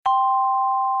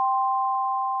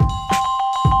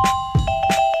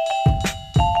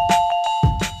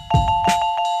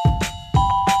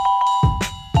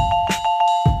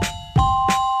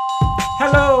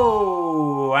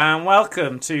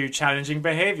welcome to Challenging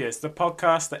Behaviours, the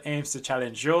podcast that aims to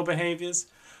challenge your behaviours,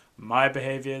 my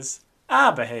behaviours,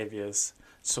 our behaviours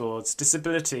towards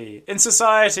disability in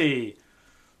society.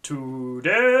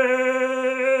 Today,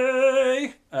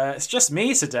 it's just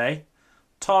me today.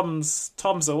 Tom's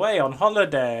away on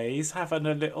holiday. He's having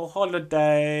a little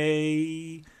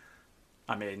holiday.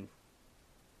 I mean,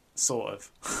 sort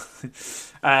of.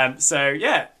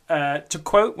 To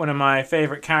quote one of my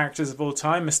favourite characters of all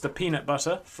time, Mr. Peanut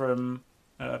Butter from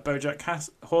BoJack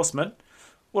Horseman,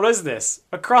 what is this?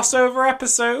 A crossover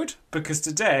episode? Because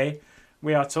today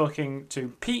we are talking to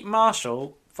Pete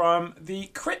Marshall from the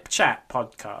Crip Chat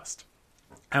podcast.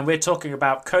 And we're talking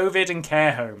about COVID and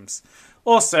care homes.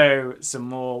 Also, some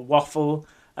more waffle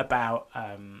about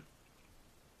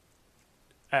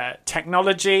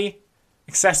technology,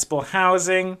 accessible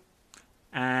housing,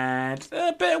 and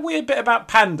a weird bit about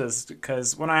pandas,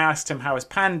 because when I asked him how his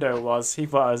panda was, he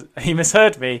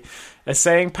misheard me as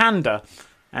saying panda,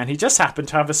 and he just happened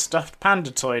to have a stuffed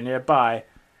panda toy nearby.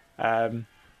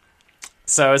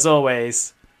 So as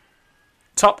always,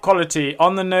 top quality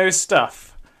on the nose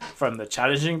stuff from the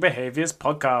Challenging Behaviours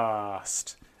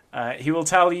podcast. He will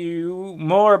tell you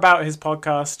more about his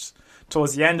podcast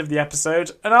towards the end of the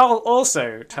episode, and I'll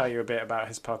also tell you a bit about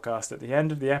his podcast at the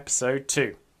end of the episode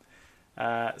too.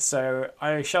 So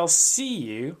I shall see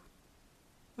you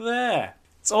there.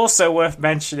 It's also worth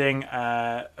mentioning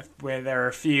where there are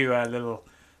a few little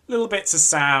bits of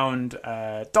sound,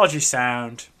 dodgy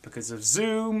sound because of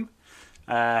Zoom.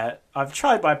 I've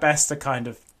tried my best to kind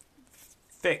of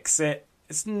fix it.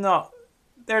 It's not.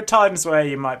 There are times where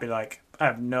you might be like, I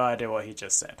have no idea what he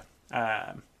just said.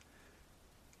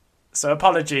 So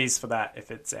apologies for that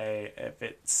if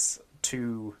it's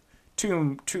too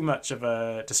much of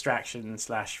a distraction /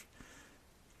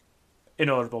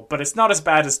 inaudible, but it's not as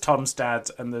bad as Tom's dad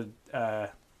and the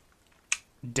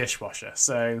dishwasher.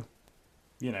 So,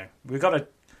 we've got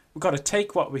to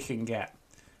take what we can get.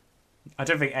 I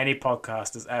don't think any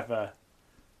podcast has ever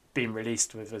been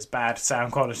released with as bad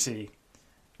sound quality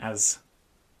as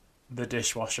the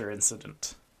dishwasher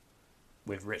incident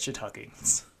with Richard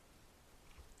Huggins.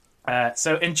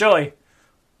 So enjoy,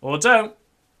 or don't.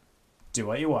 Do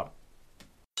what you want.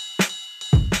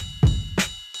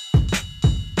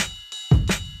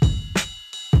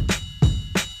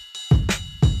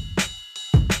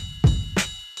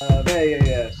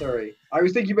 Yeah. Sorry, I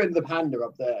was thinking about the panda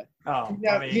up there. Oh,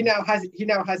 he now has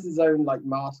his own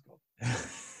mascot.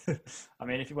 I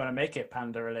mean, if you want to make it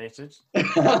panda related,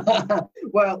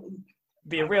 well,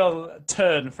 be a real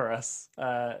turn for us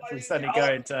if we suddenly go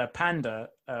into panda.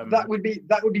 That would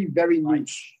be very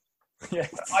niche.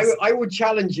 Yes. I would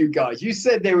challenge you guys. You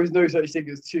said there was no such thing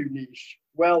as too niche.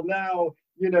 Well, now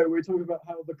we're talking about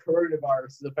how the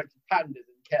coronavirus has affected pandas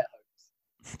in care homes.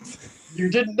 You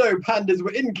didn't know pandas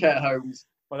were in care homes.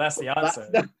 Well, that's the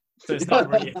answer. So it's not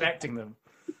really affecting them.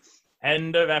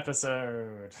 End of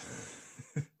episode.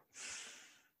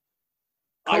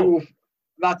 Cool.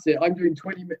 That's it. I'm doing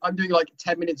 10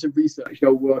 minutes of research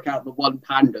to work out the one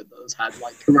panda that has had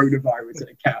coronavirus in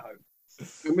a care home.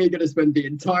 And we're going to spend the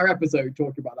entire episode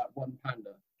talking about that one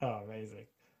panda. Oh, amazing.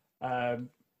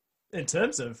 In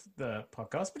terms of the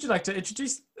podcast, would you like to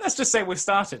introduce? Let's just say we've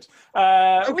started.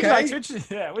 Okay.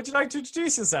 Would you like to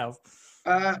introduce yourself?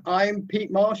 I'm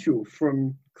Pete Marshall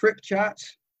from Crip Chat,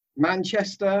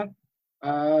 Manchester.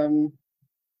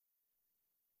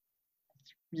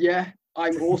 Yeah,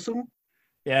 I'm awesome.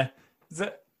 Yeah,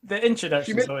 the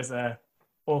introduction is always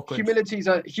awkward. Humility's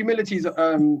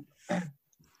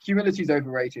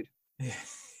overrated.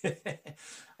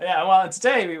 Yeah, well,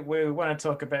 today we want to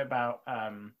talk a bit about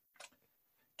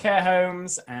care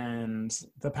homes and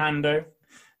the pando,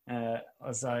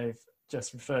 as I've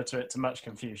just referred to it to much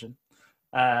confusion.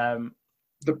 The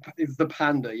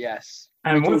panda, yes.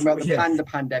 And we're talking about the panda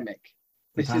pandemic.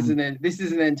 This is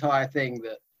an entire thing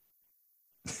that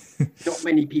not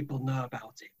many people know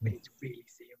about it, but it's really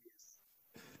serious.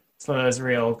 It's one of those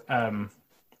real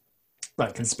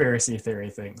conspiracy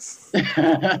theory things.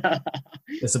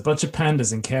 There's a bunch of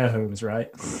pandas in care homes,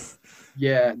 right?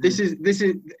 Yeah, this is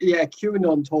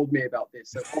QAnon told me about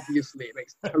this, so obviously it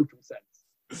makes total sense.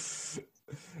 It's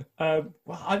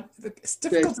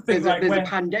difficult to think. There's a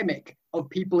pandemic of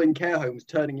people in care homes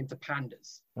turning into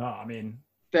pandas. Oh, I mean,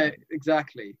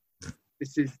 exactly.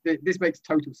 This makes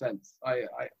total sense.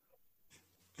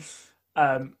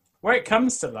 Where it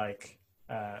comes to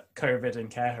COVID and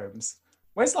care homes,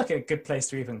 where's a good place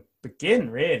to even begin?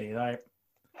 Really, I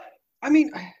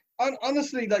mean,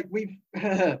 honestly, we've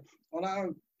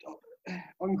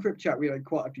on Crip Chat we had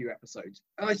quite a few episodes,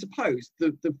 and I suppose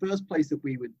the first place that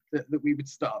we would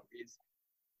start is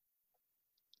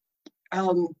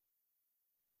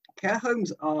care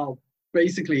homes are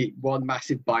basically one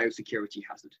massive biosecurity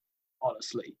hazard,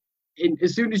 honestly.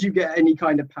 As soon as you get any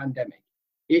kind of pandemic,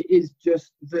 it is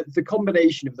just the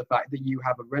combination of the fact that you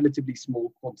have a relatively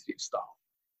small quantity of staff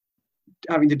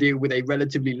having to deal with a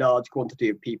relatively large quantity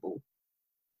of people.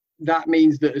 That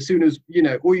means that as soon as,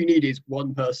 all you need is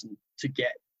one person to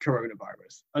get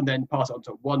coronavirus and then pass it on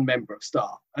to one member of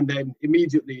staff. And then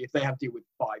immediately, if they have to deal with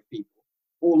 5 people,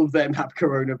 all of them have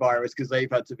coronavirus because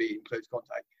they've had to be in close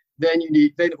contact. Then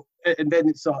and then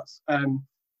it starts, and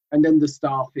then the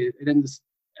staff is, and as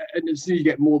soon as you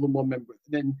get more than one member,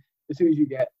 then as soon as you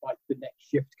get like the next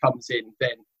shift comes in,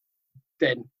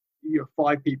 then you have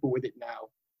 5 people with it now.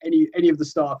 Any of the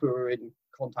staff who are in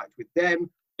contact with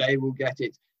them, they will get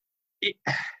it.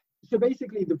 So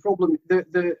basically, the problem,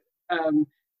 and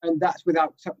that's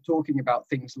without talking about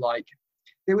things like,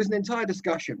 there was an entire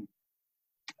discussion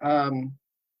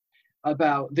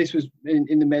about, this was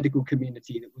in the medical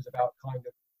community, that was about kind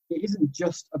of, it isn't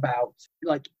just about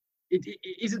like, it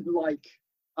isn't like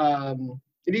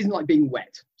being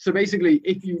wet. So basically,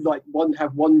 if you like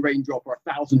have one raindrop or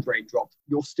 1,000 raindrops,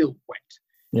 you're still wet.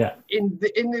 Yeah. In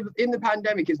the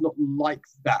pandemic, it's not like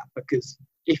that, because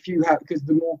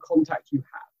the more contact you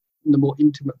have, and the more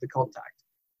intimate the contact,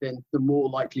 then the more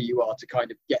likely you are to kind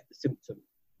of get the symptom,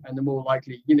 and the more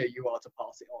likely you are to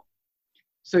pass it on.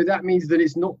 So that means that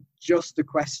it's not just a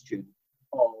question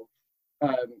of.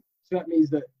 So that means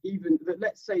that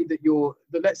let's say that you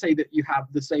have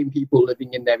the same people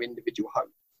living in their individual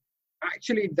homes.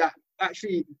 Actually,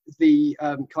 the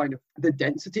kind of the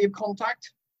density of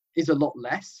contact is a lot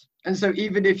less, and so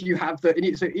even if you have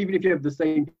the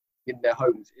same in their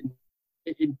homes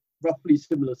in roughly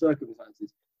similar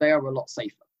circumstances, they are a lot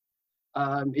safer.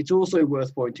 It's also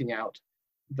worth pointing out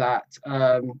that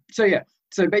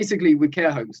so basically with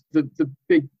care homes, the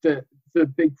big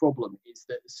problem is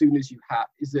that as soon as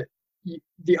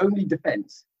the only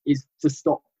defense is to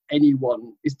stop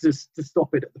to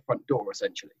stop it at the front door,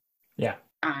 essentially. Yeah.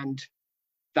 And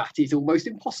that is almost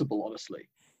impossible, honestly.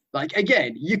 Like,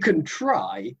 again, you can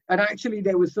try, and actually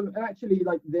there was some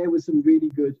really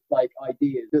good like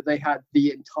ideas that they had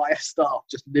the entire staff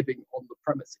just living on the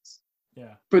premises.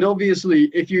 Yeah. But obviously,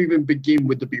 if you even begin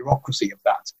with the bureaucracy of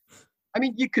that, I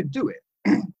mean, you could do it.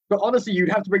 But honestly, you'd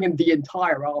have to bring in the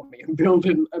entire army and build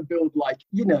like,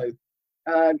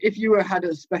 if you had a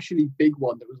especially big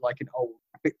one that was like an old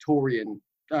Victorian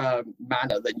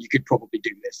manor, then you could probably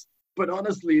do this. But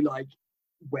honestly, like,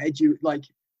 where do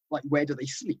they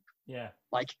sleep? Yeah.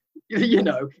 Like,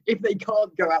 if they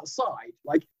can't go outside,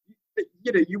 like,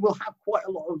 you will have quite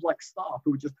a lot of like staff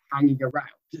who are just hanging around.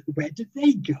 Where do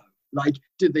they go? Like,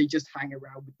 do they just hang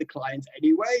around with the clients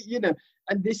anyway?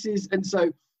 And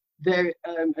so there,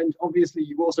 and obviously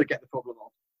you also get the problem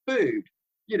of food.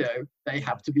 They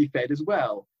have to be fed as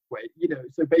well. Where,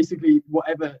 so basically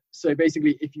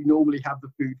if you normally have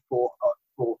the food for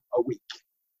a week,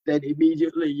 then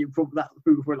immediately you probably that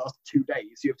food for the last 2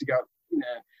 days. You have to go,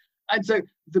 and so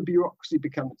the bureaucracy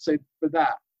becomes so. For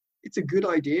that, it's a good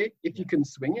idea if you can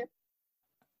swing it,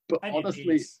 but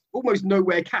honestly, almost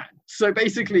nowhere can. So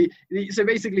basically,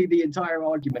 the entire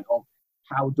argument of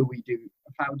how do we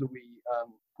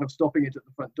of stopping it at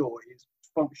the front door is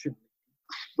functionally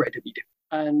incredibly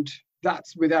different, and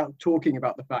that's without talking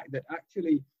about the fact that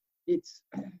actually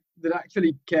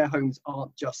care homes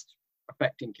aren't just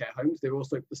affecting care homes. They're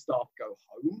also the staff go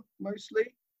home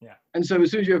mostly. Yeah. And so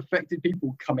as soon as you have affected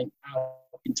people coming out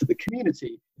into the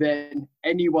community, then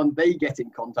anyone they get in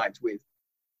contact with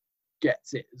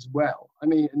gets it as well. I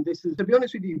mean, and this is, to be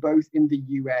honest with you, both in the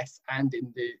US and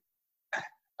in the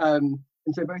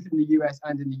both in the US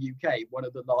and in the UK, one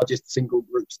of the largest single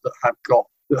groups that have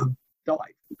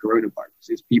died from coronavirus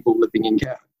is people living in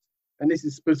care homes. And this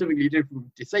is specifically different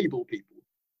from disabled people,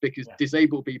 because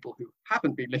disabled people who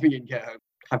haven't been living in care homes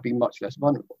have been much less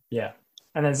vulnerable. Yeah.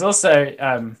 And there's also,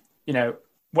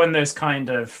 when those kind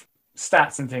of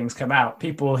stats and things come out,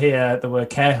 people hear the word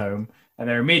care home and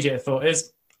their immediate thought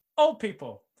is old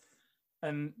people.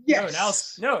 And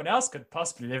no one else could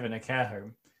possibly live in a care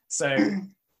home. So,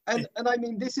 and I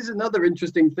mean, this is another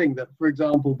interesting thing that, for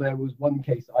example, there was one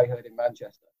case I heard in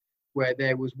Manchester where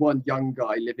there was one young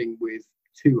guy living with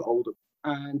 2 older,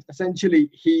 and essentially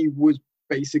he was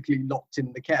basically locked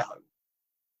in the care home.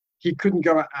 He couldn't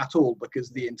go out at all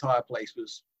because the entire place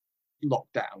was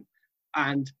locked down.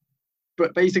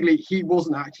 But basically he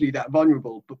wasn't actually that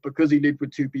vulnerable, but because he lived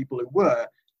with 2 people who were,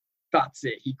 that's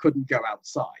it. He couldn't go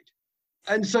outside.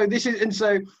 And so this is an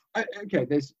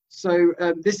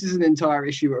entire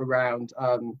issue around,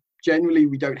 generally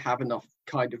we don't have enough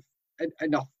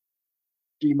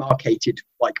demarcated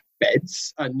like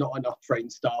beds and not enough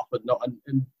trained staff,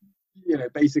 and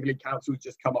basically councils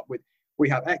just come up with, we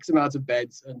have X amount of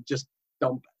beds and just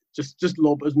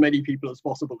lob as many people as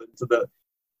possible into the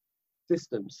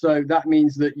system. So that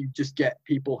means that you just get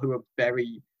people who are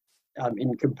very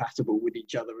incompatible with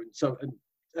each other, and so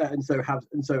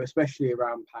especially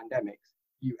around pandemics,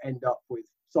 you end up with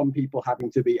some people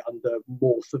having to be under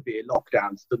more severe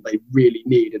lockdowns than they really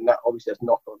need, and that obviously has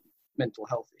knock-on mental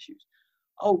health issues.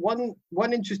 Oh, one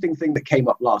interesting thing that came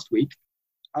up last week,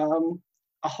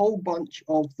 a whole bunch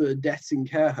of the deaths in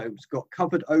care homes got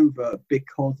covered over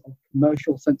because of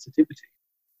commercial sensitivity.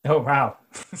 Oh, wow.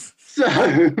 So,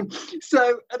 and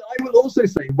I will also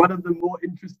say one of the more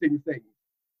interesting things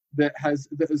that has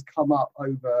come up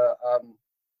over,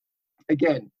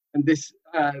 again, and this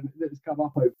that has come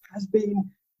up over, has been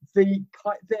there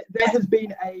has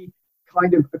been a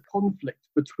kind of a conflict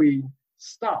between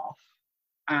staff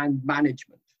and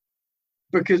management,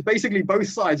 because basically both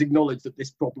sides acknowledge that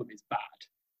this problem is bad.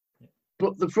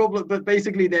 But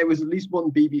basically there was at least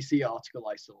one BBC article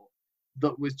I saw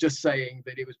that was just saying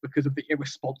that it was because of the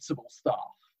irresponsible staff.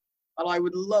 And I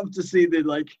would love to see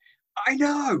I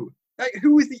know,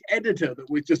 who was the editor that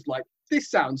was just like,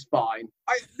 this sounds fine.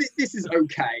 This is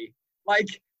okay. I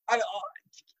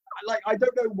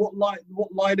don't know what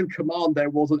line of command there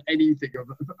was on anything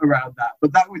around that,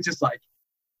 but that was just like,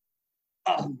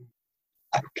 okay.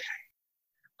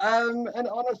 And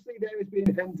honestly, there has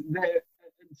been, and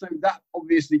so that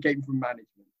obviously came from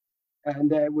management,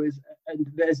 and there's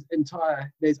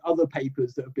other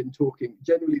papers that have been talking.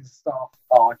 Generally, the staff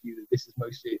argue that this is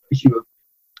mostly an issue of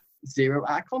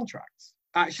 0-hour contracts.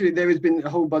 Actually, there has been a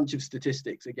whole bunch of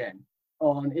statistics again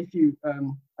on if you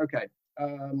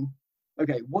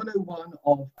 101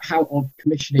 of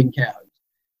commissioning care homes.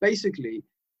 Basically,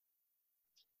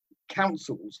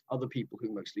 councils are the people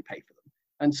who mostly pay for them,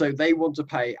 and so they want to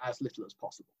pay as little as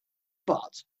possible.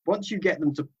 But once you get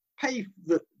them to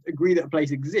agree that a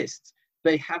place exists,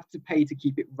 they have to pay to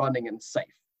keep it running and safe.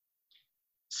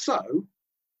 So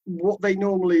what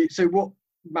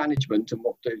management and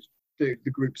what the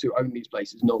groups who own these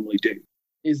places normally do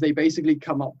is they basically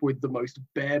come up with the most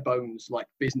bare bones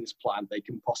business plan they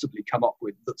can possibly come up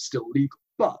with that's still legal.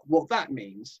 But what that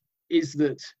means is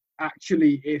that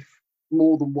actually if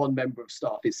more than one member of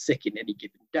staff is sick in any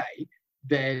given day,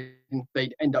 then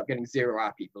they'd end up getting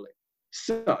 0-hour people in.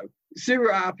 So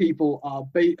 0-hour people are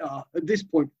at this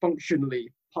point functionally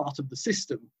part of the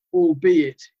system,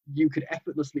 albeit you could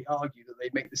effortlessly argue that they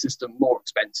make the system more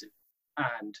expensive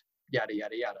and yada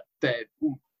yada yada. They're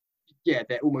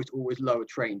almost always lower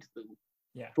trained than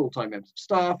full-time members of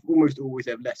staff, almost always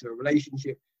have less of a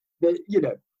relationship. But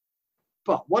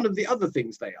one of the other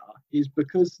things they are is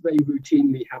because they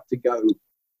routinely have to go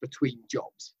between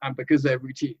jobs, and because they're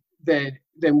routine, then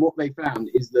what they found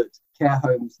is that care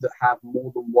homes that have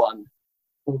more than one,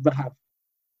 or that had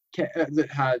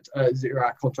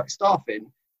 0-hour contract staff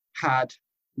in, had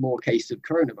more cases of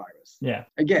coronavirus. Yeah.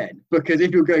 Again, because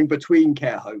if you're going between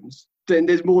care homes, then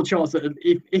there's more chance that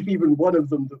if even one of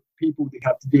them, the people they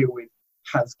have to deal with,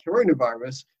 has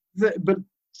coronavirus.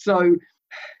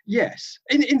 Yes,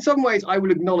 in some ways, I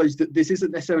will acknowledge that this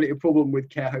isn't necessarily a problem with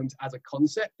care homes as a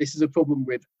concept. This is a problem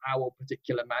with our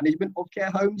particular management of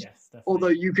care homes. Yes, definitely. Although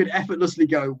you could effortlessly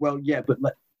go, well, yeah, but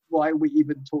why are we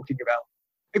even talking about,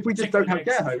 if we just don't have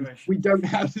care homes, we don't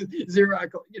have 0-hour,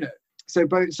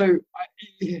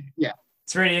 yeah.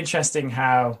 It's really interesting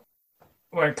how,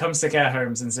 when it comes to care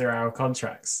homes and 0-hour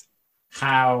contracts,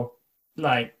 how,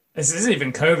 this isn't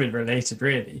even COVID related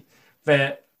really,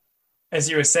 but as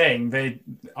you were saying, they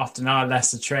often are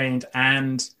lesser trained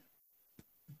and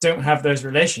don't have those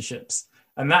relationships.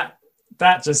 And that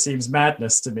just seems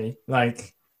madness to me.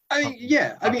 Honestly,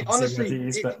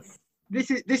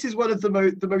 this is one of the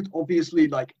most obviously,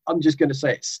 I'm just going to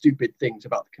say it, stupid things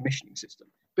about the commissioning system.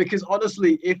 Because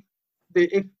honestly, if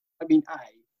A, the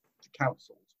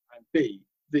councils, and B,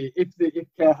 if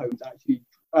care homes actually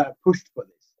pushed for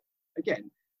this, again,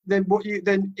 then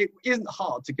it isn't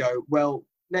hard to go, well,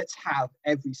 let's have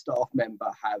every staff member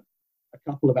have a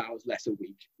couple of hours less a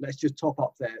week. Let's just top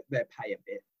up their pay a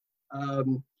bit.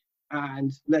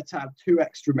 And let's have 2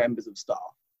 extra members of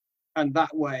staff. And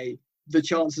that way, the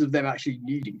chances of them actually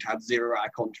needing to have 0-hour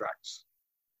contracts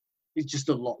is just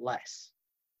a lot less.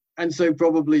 And so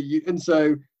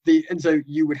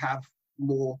you would have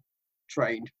more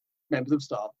trained members of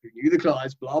staff who knew the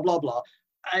clients, blah, blah, blah.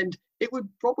 And it would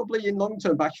probably in long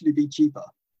term actually be cheaper.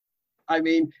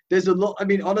 There's a lot.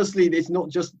 Honestly, it's not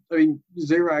just,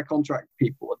 0-hour contract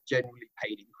people are generally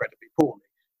paid incredibly poorly.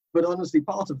 But honestly,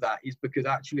 part of that is because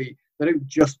actually they don't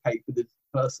just pay for the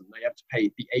person, they have to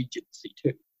pay the agency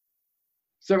too.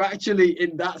 So actually,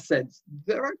 in that sense,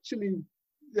 they're actually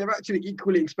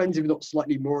equally expensive, not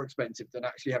slightly more expensive than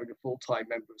actually having a full-time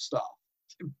member of staff.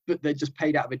 But they're just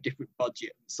paid out of a different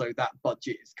budget. So that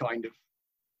budget is kind of,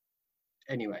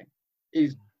 anyway,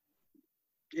 it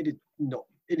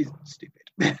is stupid.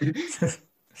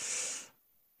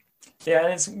 Yeah,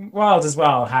 and it's wild as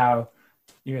well how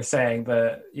you were saying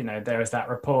that, there was that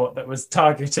report that was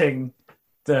targeting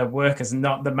the workers,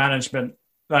 not the management.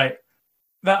 Like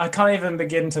that, I can't even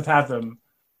begin to fathom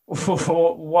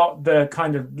what the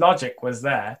kind of logic was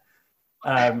there.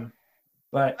 I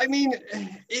mean,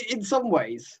 in some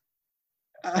ways,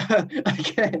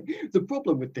 again, the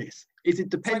problem with this is it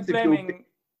depends like if you're...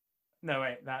 No,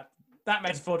 wait, that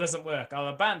metaphor doesn't work. I'll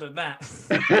abandon that.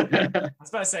 I was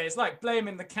about to say, it's like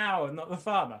blaming the cow and not the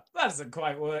farmer. That doesn't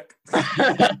quite work.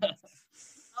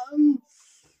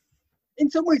 In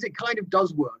some ways, it kind of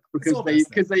does work because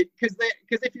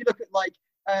if you look at like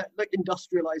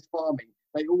industrialized farming,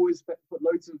 they always put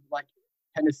loads of like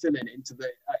penicillin into the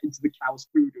cow's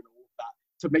food and all of that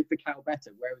to make the cow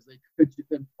better, whereas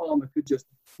the farmer could just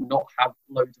not have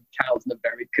loads of cows in a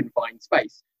very confined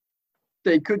space.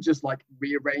 They could just like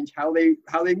rearrange how they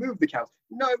move the cows.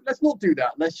 No, let's not do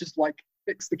that. Let's just like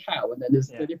fix the cow, and then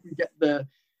if we get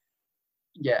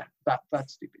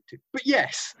that's stupid too. But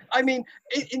yes, I mean,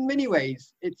 in many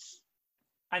ways, it's...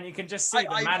 And you can just see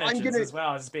the managers as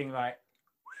well as being like...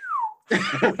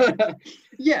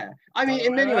 Yeah, I mean,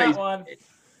 in many ways,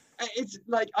 it's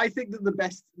like, I think that the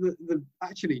best...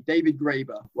 Actually, David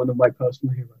Graeber, one of my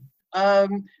personal heroes,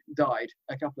 died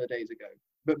a couple of days ago.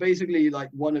 But basically, like,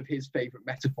 one of his favorite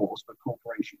metaphors for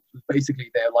corporations was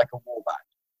basically they're like a war band.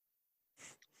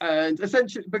 And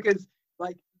essentially, because,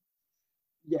 like,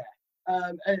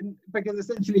 and because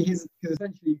essentially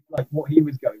like what he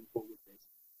was going for with this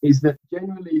is that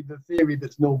generally the theory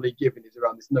that's normally given is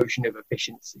around this notion of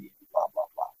efficiency and blah blah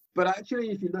blah. But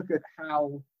actually, if you look at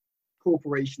how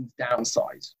corporations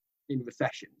downsize in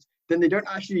recessions, then they don't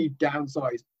actually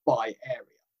downsize by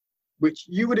area, which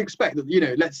you would expect that,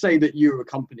 let's say that you're a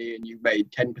company and you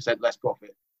made 10% less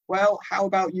profit. Well, how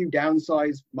about you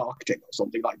downsize marketing or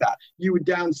something like that? You would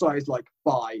downsize like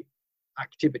by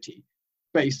activity,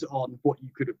 based on what you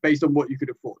could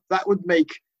afford. That would make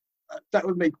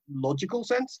logical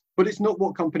sense, but it's not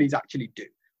what companies actually do.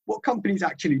 What companies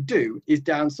actually do is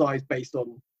downsize based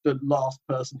on the last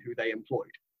person who they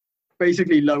employed,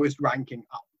 basically lowest ranking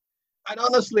up. And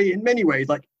honestly, in many ways,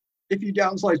 like if you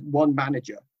downsize one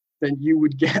manager, then you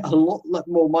would get a lot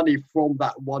more money from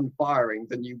that one firing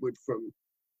than you would from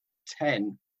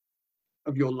 10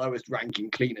 of your lowest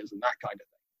ranking cleaners and that kind of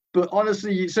thing. But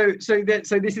honestly, so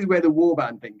this is where the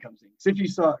warband thing comes in. So if you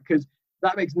start, because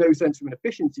that makes no sense from an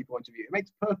efficiency point of view. It makes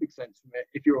perfect sense from it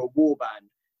if you're a warband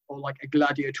or like a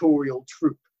gladiatorial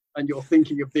troop, and you're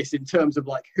thinking of this in terms of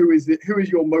like who is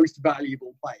your most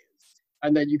valuable players,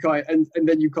 and then you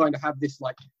kind of have this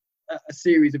like a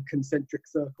series of concentric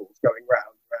circles going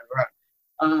round.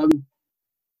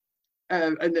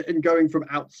 And going from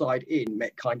outside in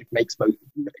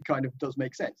does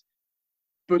make sense.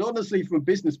 But honestly, from a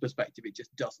business perspective, it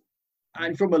just doesn't.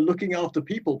 And from a looking after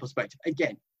people perspective,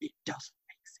 again, it doesn't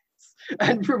make sense.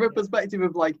 And from a perspective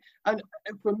of like, and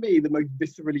for me, the most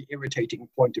viscerally irritating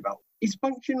point about it is,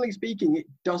 functionally speaking, it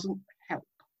doesn't help.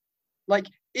 Like,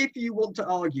 if you want to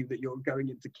argue that you're going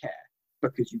into care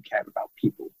because you care about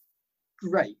people,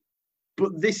 great.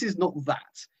 But this is not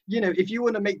that. If you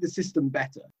want to make the system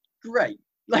better, great.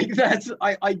 Like that's,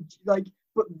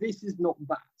 but this is not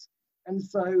that. And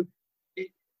so,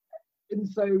 in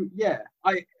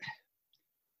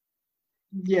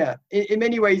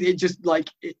many ways, it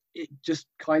just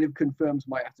kind of confirms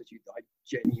my attitude that I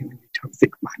genuinely don't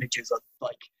think managers are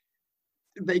like,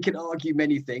 they can argue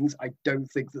many things. I don't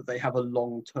think that they have a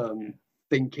long-term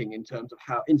thinking in terms of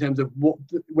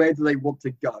where do they want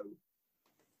to go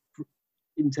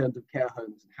in terms of care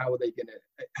homes, and how are they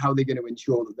going to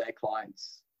ensure that their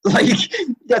clients, like,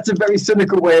 that's a very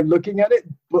cynical way of looking at it,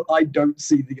 but I don't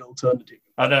see the alternative.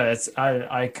 Oh no,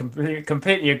 I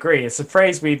completely agree. It's a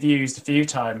phrase we've used a few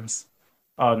times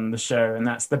on the show, and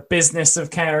that's the business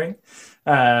of caring,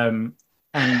 and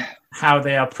how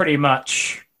they are pretty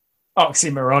much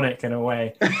oxymoronic in a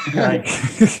way. Like,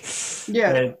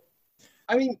 yeah.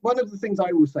 I mean, one of the things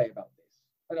I will say about this,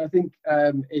 and I think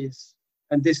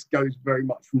and this goes very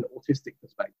much from the autistic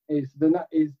perspective,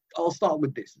 I'll start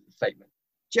with this statement.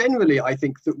 Generally, I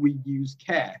think that we use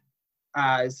care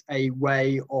as a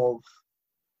way of,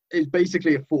 it's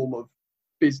basically a form of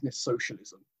business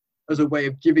socialism, as a way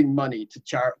of giving money to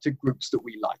groups that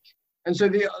we like. And so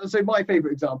my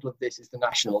favorite example of this is the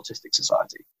National Autistic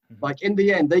Society. Mm-hmm. Like in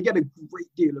the end, they get a great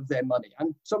deal of their money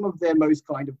and some of their most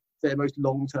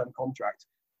long-term contract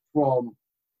from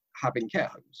having care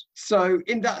homes. So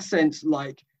in that sense,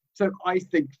 like, so I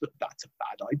think that that's a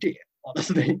bad idea,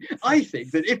 honestly. I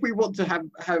think that if we want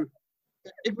to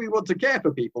if we want to care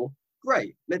for people,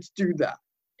 great, let's do that.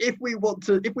 If we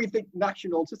think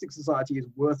National Autistic Society is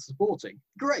worth supporting,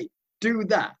 great, do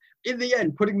that. In the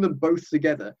end, putting them both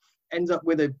together ends up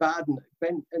with a bad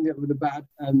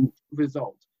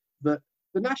result. That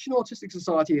the National Autistic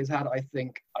Society has had, I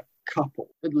think, a couple,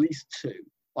 at least two,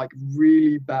 like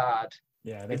really bad.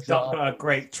 Yeah, they've got a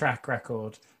great track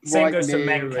record. Same goes to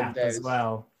MenCap as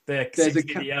well. The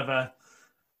other.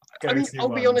 I mean, I'll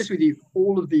be honest with you,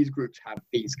 all of these groups have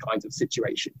these kinds of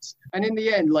situations. And in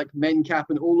the end, like MenCap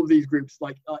and all of these groups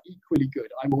like are equally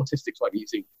good. I'm autistic, so I'm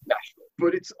using National.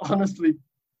 But it's honestly,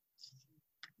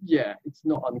 yeah, it's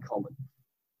not uncommon.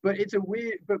 But it's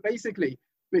but basically,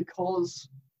 because,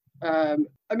 I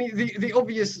mean, the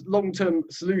obvious long-term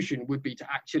solution would be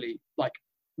to actually like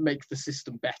make the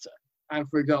system better. And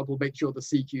for example, make sure the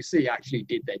CQC actually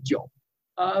did their job.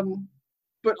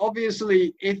 But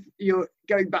obviously, if you're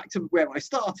going back to where I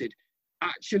started,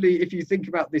 actually, if you think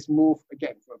about this more,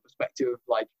 again, from a perspective of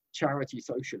like charity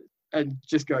socialism, and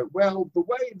just go, well, the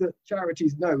way that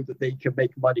charities know that they can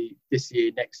make money this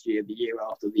year, next year, the year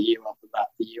after, the year after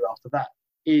that, the year after that,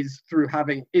 is through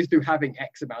having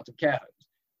X amount of care homes.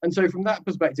 And so from that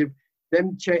perspective,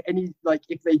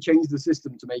 if they change the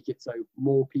system to make it so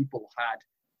more people had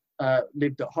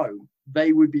lived at home,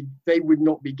 they would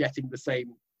not be getting the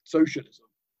same socialism.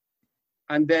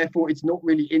 And therefore, it's not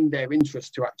really in their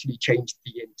interest to actually change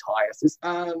the entire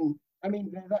system. I mean,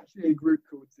 there's actually a group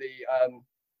called the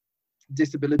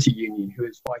Disability Union who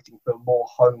is fighting for more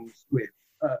homes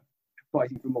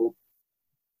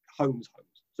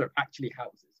so actually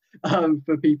houses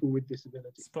for people with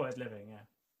disabilities. Supported living, yeah.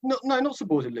 No, not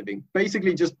supported living.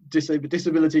 Basically, just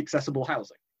disability accessible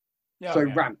housing. Yeah, so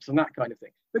ramps and that kind of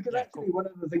thing. Because one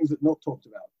of the things that's not talked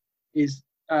about is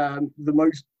the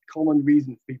most common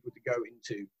reason for people to go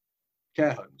into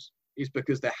care homes is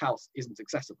because their house isn't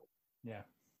accessible. Yeah.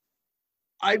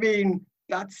 I mean,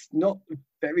 that's not a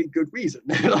very good reason.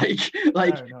 if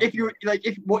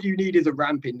what you need is a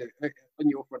ramp in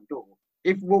your front door,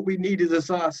 if what we need as a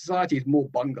society is more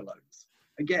bungalows,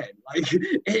 again,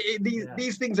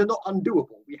 these things are not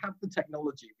undoable. We have the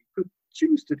technology. We could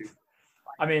choose to do that.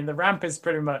 I mean, the ramp is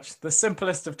pretty much the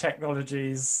simplest of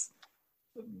technologies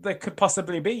there could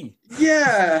possibly be.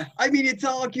 Yeah, I mean, it's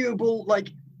arguable,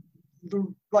 like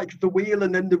the wheel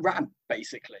and then the ramp,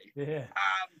 basically. Yeah.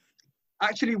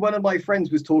 Actually, one of my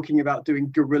friends was talking about doing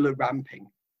gorilla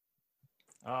ramping.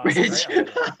 Oh, that's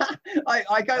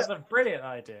that's a brilliant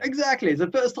idea. Exactly. It's the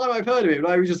first time I've heard of it, and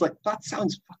I was just like, that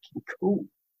sounds fucking cool.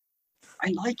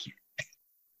 I like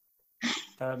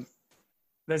it.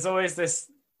 There's always this.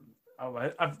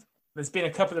 There's been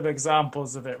a couple of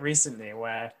examples of it recently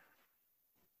where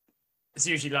it's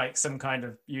usually like some kind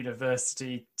of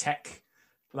university tech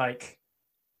like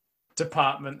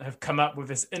department have come up with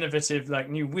this innovative like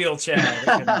new wheelchair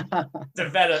that can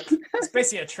develop. It's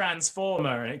basically a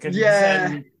transformer, and it can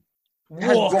then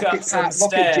walk up some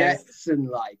stairs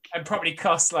and probably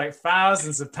cost like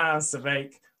thousands of pounds to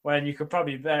make, when you could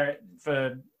probably bear it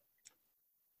for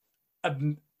a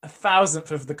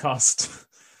thousandth of the cost.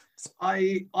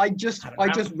 I just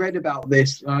read about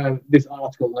this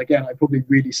article. Again, I'm probably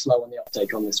really slow on the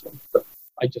uptake on this one, but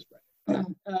I just read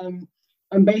it.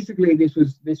 And basically, this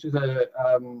was a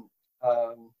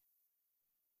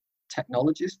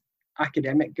technologist,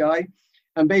 academic guy,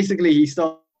 and basically he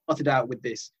started out with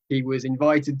this. He was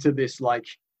invited to this like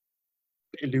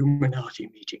Illuminati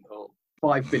meeting hall,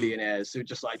 5 billionaires who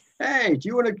just like, hey, do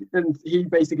you want to? And he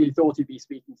basically thought he'd be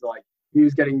speaking to he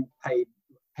was getting paid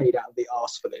out of the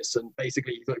arse for this, and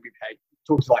basically he thought he'd be paid.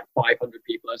 Talked to like 500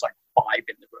 people. There's like 5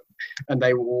 in the room, and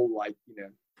they were all like,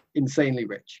 insanely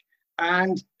rich.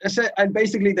 And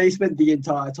basically they spent the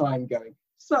entire time going,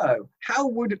 so how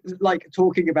would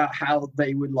talking about how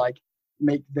they would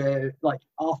make their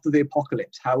after the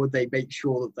apocalypse, how would they make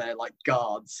sure that their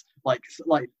guards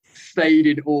stayed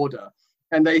in order?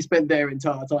 And they spent their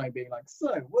entire time being like,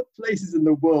 so what places in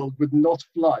the world would not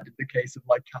flood in the case of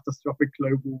catastrophic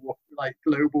global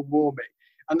warming?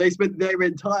 And they spent their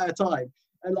entire time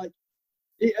and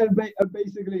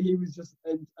basically he was just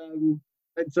and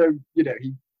so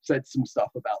he said some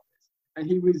stuff about this, and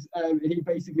he was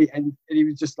he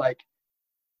was just like,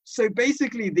 so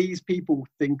basically these people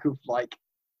think of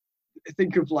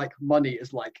money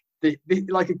as like a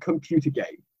computer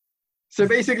game. So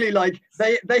basically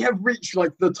they have reached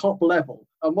the top level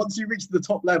And once you reach the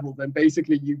top level, then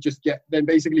basically you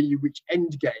reach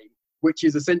end game, which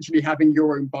is essentially having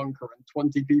your own bunker and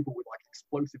 20 people with like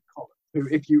explosive collars who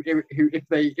if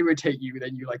they irritate you,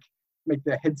 then you like make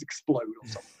their heads explode or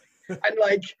something. And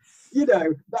like,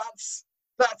 that's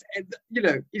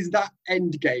is that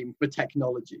end game for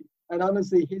technology? And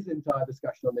honestly, his entire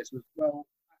discussion on this was, well,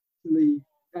 actually,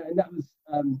 and that was,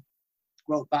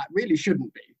 well, that really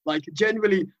shouldn't be. Like,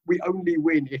 generally, we only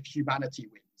win if humanity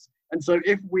wins. And so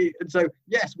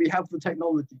yes, we have the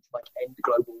technology to like end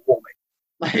global warming.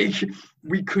 Like,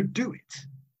 we could do it.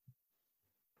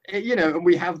 And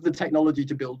we have the technology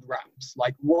to build ramps.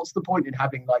 Like, what's the point in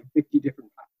having like 50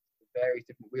 different patterns with various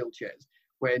different wheelchairs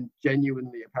when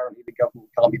genuinely, apparently, the government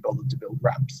can't be bothered to build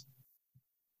ramps?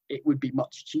 It would be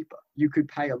much cheaper. You could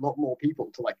pay a lot more people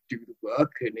to like do the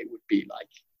work, and it would be like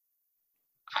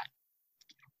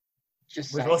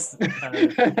just well,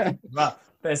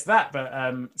 there's that,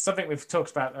 but something we've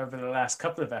talked about over the last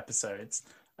couple of episodes,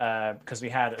 because we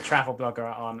had a travel blogger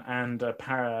on and a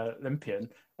Paralympian,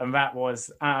 and that was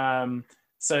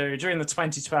so during the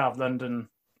 2012 London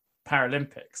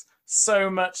Paralympics, so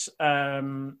much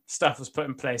stuff was put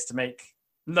in place to make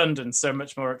London so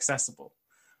much more accessible.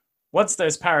 Once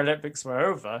those Paralympics were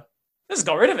over, they just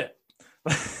got rid of it.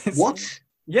 What?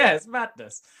 Yeah, it's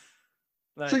madness.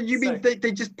 Like, so you mean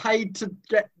they just paid to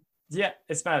get... Yeah,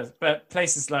 it's madness. But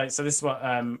places like, so this is what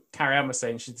Carrie Ann was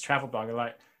saying, she's the travel blogger,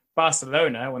 like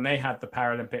Barcelona, when they had the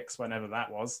Paralympics, whenever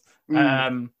that was,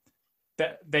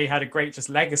 they had a great just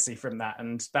legacy from that.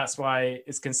 And that's why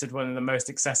it's considered one of the most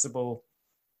accessible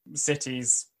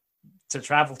cities to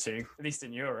travel to, at least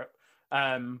in Europe.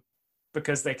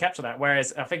 Because they kept to that.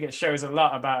 Whereas I think it shows a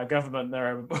lot about a government that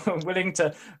are willing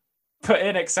to put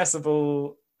in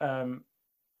accessible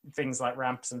things like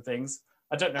ramps and things.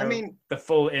 I don't know the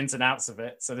full ins and outs of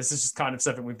it. So this is just kind of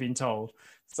something we've been told.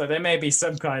 So there may be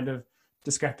some kind of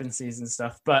discrepancies and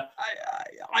stuff. But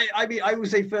I mean, I would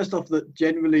say first off that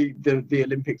generally the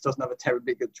Olympics doesn't have a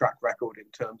terribly good track record in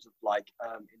terms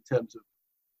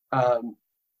of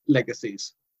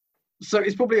legacies. So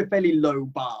it's probably a fairly low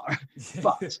bar,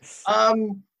 but it's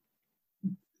the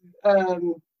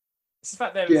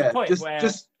fact there was a point where it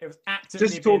was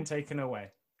actively being taken away.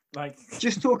 Like,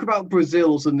 just talk about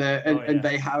Brazil's and they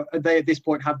at this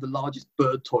point have the largest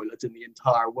bird toilet in the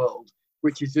entire world,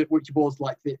 which was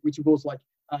like an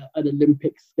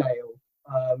Olympic scale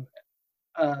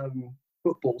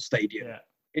football stadium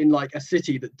in like a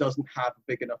city that doesn't have a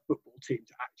big enough football team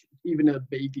to actually, even a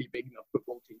vaguely big enough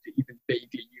football team to even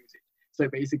vaguely use it. So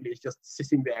basically, it's just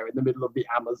sitting there in the middle of the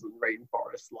Amazon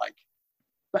rainforest, like.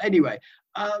 But anyway,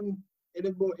 in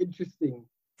a more interesting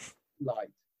light,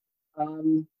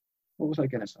 what was I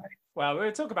going to say? Well, we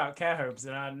were talking about care homes,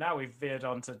 and now we've veered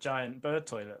onto giant bird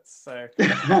toilets. So,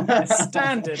 a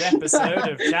standard episode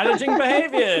of Challenging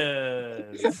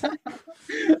Behaviours.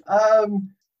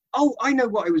 Oh, I know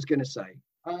what I was going to say.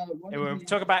 We were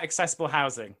talking about accessible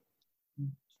housing.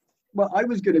 Well, I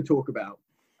was going to talk about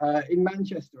in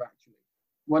Manchester, actually.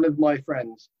 One of my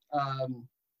friends,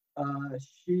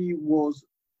 she was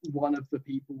one of the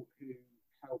people who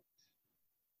helped.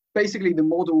 Basically, the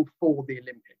model for the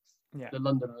Olympics, the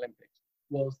London Olympics,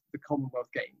 was the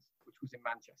Commonwealth Games, which was in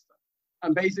Manchester.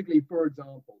 And basically, for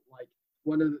example, like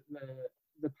one of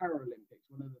the Paralympics,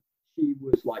 she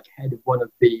was like head of one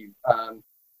of the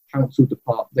council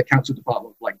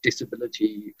department of like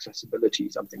disability, accessibility,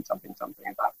 something at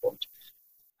that point.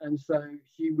 And so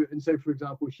for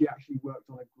example, she actually worked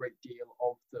on a great deal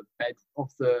of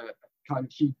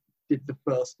she did the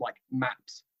first like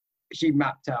maps. She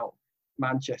mapped out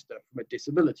Manchester from a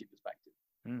disability perspective.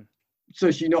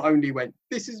 So she not only went,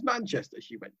 this is Manchester,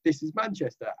 she went, this is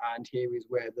Manchester, and here is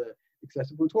where the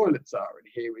accessible toilets are, and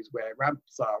here is where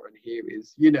ramps are, and here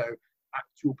is,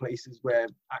 actual places where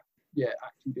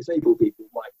actually disabled people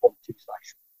might want to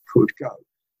 / could go.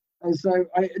 And so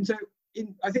I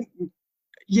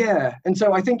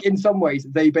think in some ways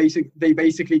they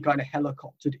basically kind of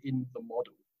helicoptered in the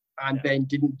model and then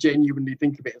didn't genuinely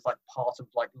think of it as like part of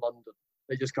like London.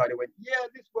 They just kind of went, yeah,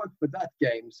 this worked for that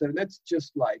game, so let's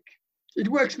just like, it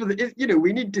works for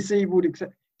we need disabled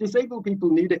people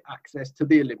need access to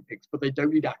the Olympics, but they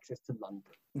don't need access to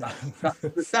London.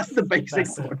 That's the basic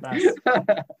point.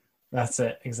 That's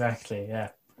it, exactly.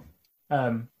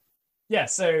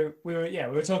 So we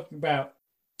were talking about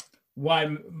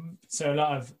why so a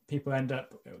lot of people end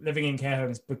up living in care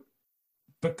homes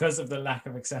because of the lack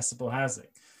of accessible housing,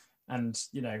 and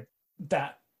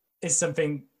that is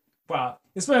something. Well,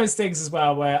 it's one of those things as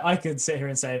well where I could sit here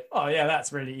and say, oh yeah,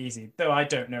 that's really easy, though I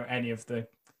don't know any of the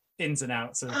ins and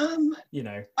outs of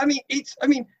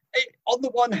on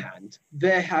the one hand,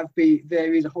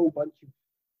 there is a whole bunch of.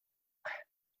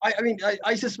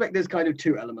 I suspect there's kind of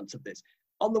two elements of this.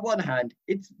 On the one hand,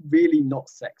 it's really not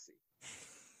sexy.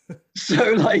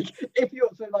 So like, as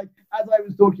I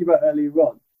was talking about earlier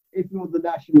on, if you're the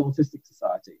National Autistic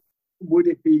Society,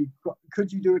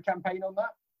 could you do a campaign on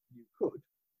that? You could.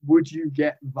 Would you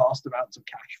get vast amounts of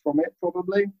cash from it?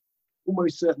 Probably.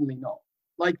 Almost certainly not.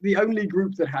 Like, the only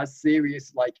group that has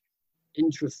serious like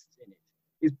interest in it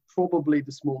is probably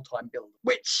the small time builder,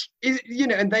 which is,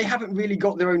 and they haven't really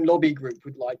got their own lobby group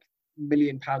with like £1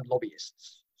 million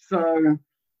lobbyists. So,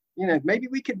 maybe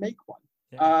we could make one.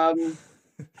 Yeah.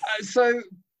 So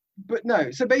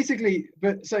basically,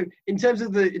 in terms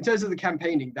of the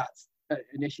campaigning, that's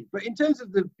an issue. But in terms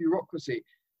of the bureaucracy,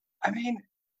 I mean,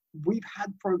 we've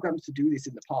had programs to do this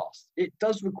in the past. It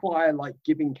does require like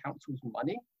giving councils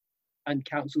money, and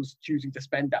councils choosing to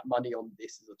spend that money on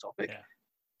this as a topic. Yeah.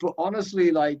 But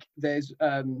honestly, like most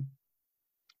of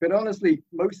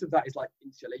that is like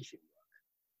insulation work.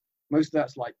 Most of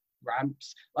that's like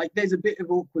ramps. Like, there's a bit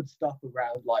of awkward stuff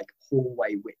around like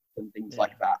hallway width and things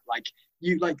like that.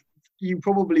 You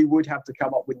probably would have to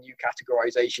come up with new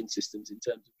categorization systems in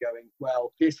terms of going,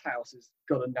 well, this house has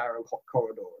got a narrow hot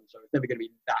corridor, and so it's never going to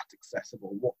be that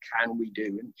accessible. What can we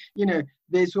do? And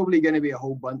there's probably going to be a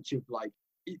whole bunch of like,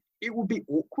 it would be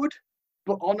awkward,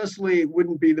 but honestly, it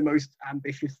wouldn't be the most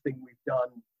ambitious thing we've done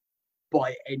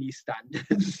by any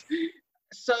standards.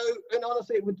 So, and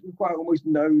honestly, it would require probably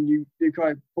no new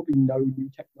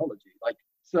technology. Like,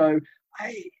 so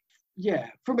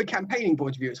from a campaigning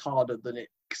point of view, it's harder than it,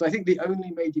 because I think the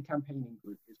only major campaigning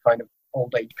group is kind of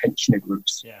old age pensioner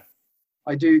groups. Yeah.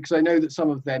 I do, because I know that some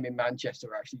of them in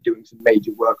Manchester are actually doing some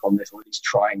major work on this, or at least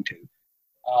trying to.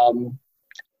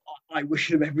 I wish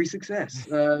them every success.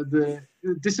 The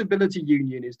Disability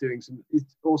Union is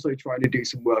also trying to do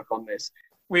some work on this.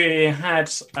 We had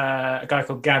a guy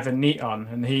called Gavin Neat on,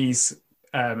 and he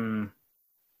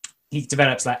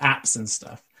develops like apps and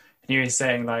stuff. And he was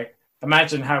saying, like,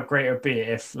 imagine how great it would be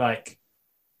if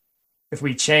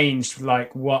we changed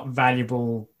like what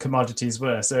valuable commodities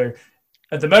were. So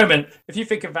at the moment, if you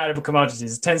think of valuable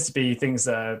commodities, it tends to be things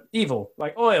that are evil,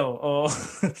 like oil or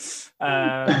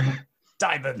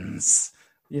diamonds,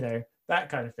 that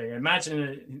kind of thing.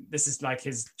 Imagine this is like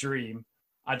his dream.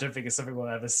 I don't think it's something we'll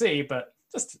ever see, but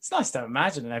just it's nice to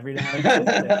imagine it every now and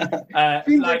then.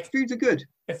 Dreams are good.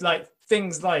 If like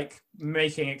things like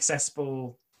making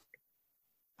accessible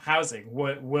housing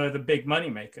were the big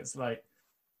money makers, like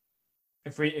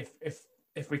if we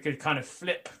could kind of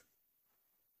flip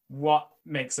what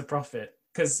makes a profit,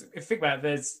 because if you think about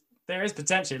it, there is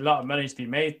potentially a lot of money to be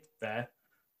made there.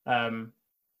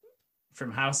 From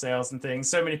house sales and things.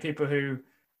 So many people who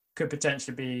could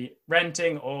potentially be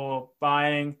renting or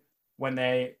buying when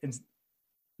they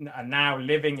are now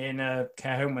living in a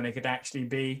care home when they could actually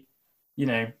be,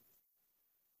 there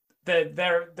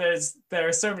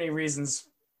are so many reasons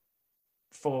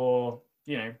for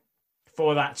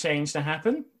that change to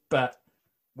happen, but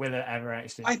will it ever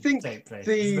actually take place?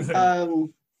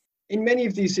 In many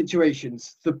of these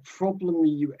situations, the problem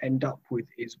you end up with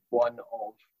is one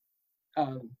of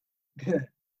to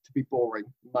be boring,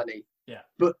 money. Yeah.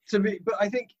 But I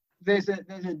think there's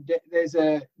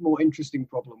a more interesting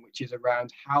problem, which is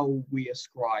around how we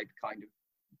ascribe kind of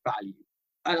value.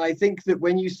 And I think that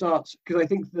when you start, because I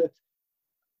think that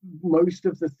most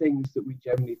of the things that we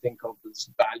generally think of as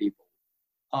valuable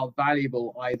are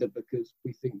valuable either because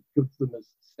we think of them as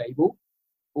stable,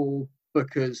 or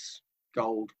because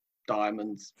gold,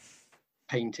 diamonds,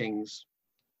 paintings,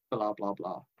 blah blah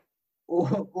blah,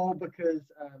 or because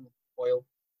oil,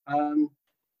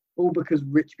 or because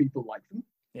rich people like them.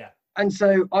 Yeah. And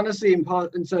so honestly,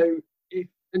 so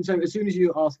as soon as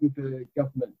you're asking for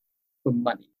government for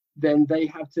money, then they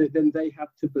have to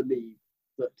believe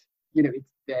that it's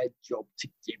their job to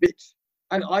give it.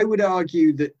 And I would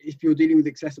argue that if you're dealing with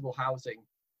accessible housing,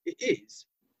 it is,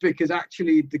 because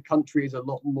actually the country is a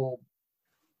lot more,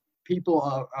 people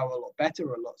are a lot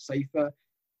better, a lot safer.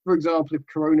 For example, if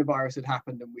coronavirus had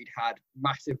happened and we'd had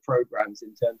massive programs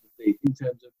in terms of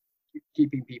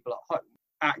keeping people at home,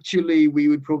 actually we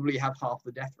would probably have half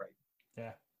the death rate.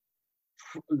 Yeah.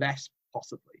 Less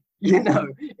possibly.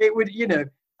 It would,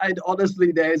 and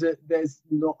honestly there's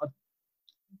not a,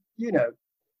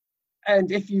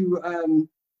 and if you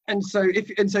and so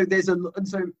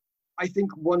I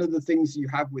think one of the things you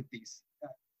have with these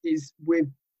is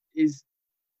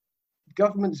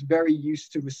government's very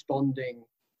used to responding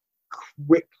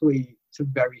quickly to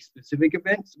very specific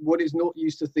events. What is not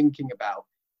used to thinking about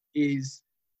is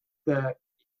the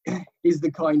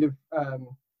kind of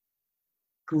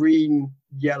green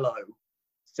yellow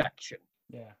section.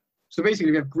 Yeah. So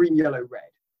basically we have green, yellow,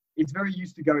 red. It's very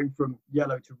used to going from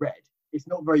yellow to red. It's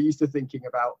not very used to thinking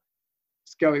about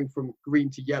going from green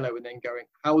to yellow and then going,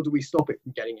 how do we stop it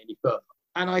from getting any further?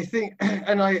 And I think,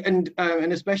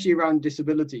 and especially around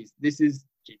disabilities, this is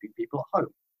keeping people at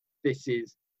home. This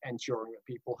is ensuring that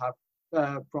people have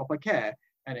proper care,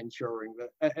 and ensuring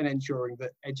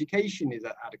that education is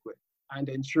adequate, and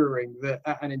ensuring that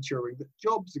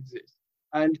jobs exist,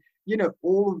 and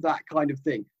all of that kind of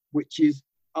thing, which is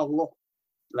a lot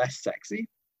less sexy,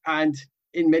 and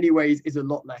in many ways is a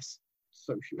lot less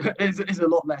social. is a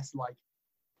lot less like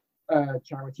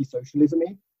charity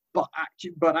socialism-y. But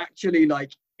actually,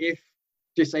 like, if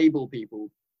disabled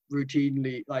people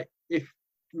routinely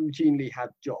had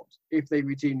jobs, if they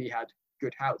routinely had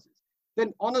good houses,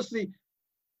 then honestly,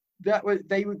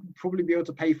 they would probably be able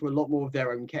to pay for a lot more of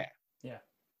their own care. Yeah,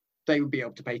 they would be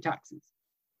able to pay taxes.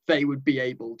 They would be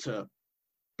able to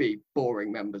be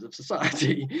boring members of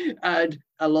society and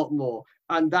a lot more.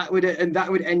 And that would end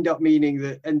up meaning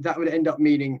that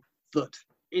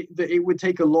it would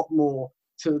take a lot more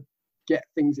to get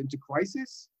things into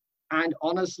crisis. And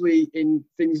honestly, in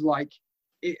things like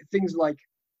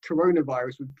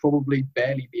coronavirus would probably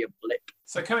barely be a blip.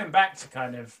 So coming back to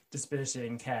kind of disability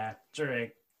and care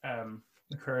during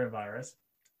the coronavirus,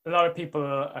 a lot of people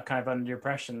are kind of under the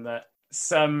impression that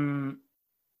some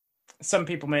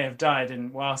people may have died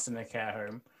whilst in a care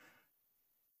home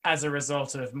as a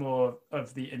result of more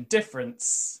of the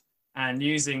indifference and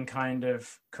using kind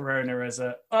of corona as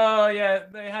they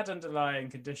had underlying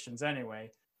conditions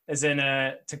anyway, as in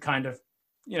to kind of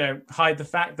hide the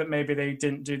fact that maybe they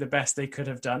didn't do the best they could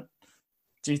have done.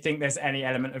 Do you think there's any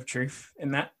element of truth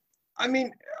in that? I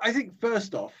mean, I think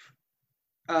first off,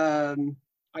 I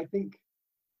think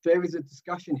there is a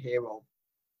discussion here of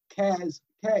care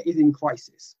is in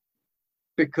crisis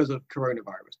because of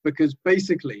coronavirus, because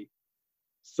basically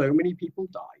so many people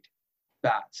died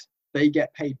that they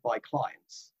get paid by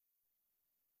clients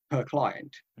per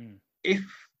client. If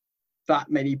that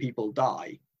many people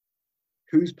die,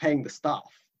 who's paying the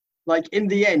staff? Like, in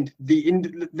the end,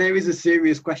 there is a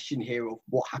serious question here of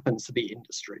what happens to the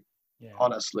industry,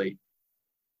 honestly.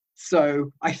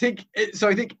 So I think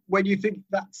when you think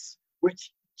that's,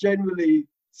 which generally,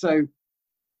 so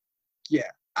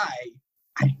yeah,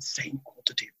 an insane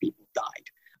quantity of people died.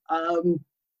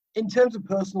 In terms of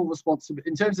personal responsibility,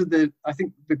 in terms of I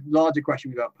think the larger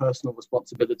question about personal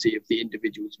responsibility of the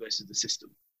individuals versus the system.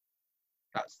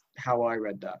 That's how I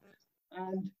read that.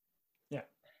 And yeah,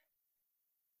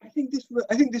 I think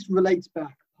this relates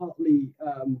back partly.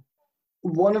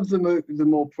 One of the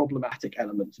more problematic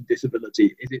elements of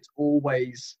disability is it's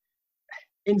always,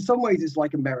 in some ways, it's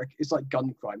like America. It's like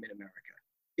gun crime in America.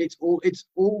 It's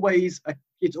always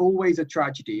a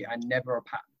tragedy and never a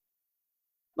pattern.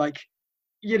 Like,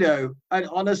 and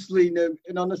honestly, no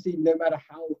matter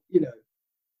how,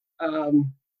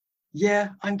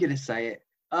 I'm gonna say it.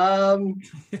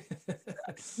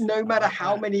 No matter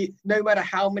how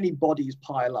many bodies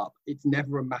pile up, it's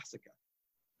never a massacre.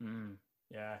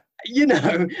 Yeah.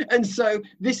 And so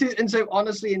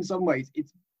honestly, in some ways,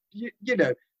 it's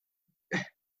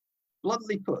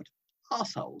bluntly put,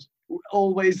 assholes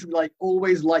always like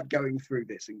going through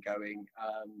this and going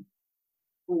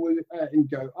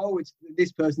it's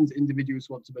this person's individual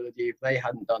responsibility. If they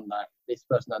hadn't done that, this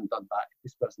person hadn't done that,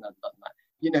 this person hadn't done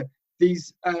that.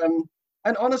 These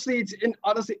and honestly,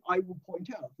 I will point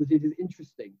out that it is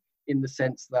interesting in the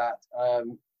sense that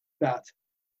that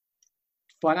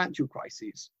financial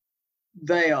crises,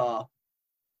 they are,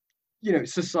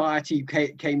 society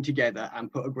came together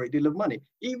and put a great deal of money.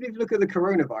 Even if you look at the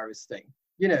coronavirus thing,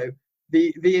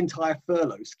 the entire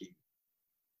furlough scheme.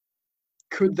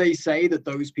 Could they say that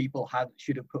those people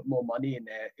should have put more money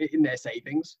in their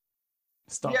savings?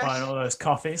 Stop buying all those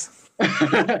coffees.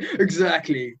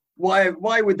 Exactly. Why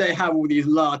would they have all these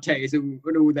lattes and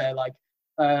all their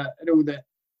all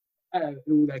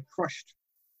their crushed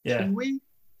kiwi?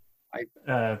 I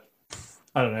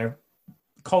don't know.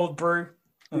 Cold brew.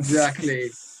 Exactly.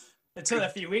 Until a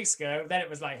few weeks ago, then it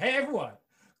was like, hey everyone,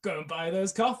 go and buy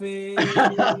those coffees.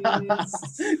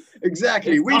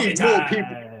 Exactly. We need more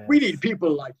people. We need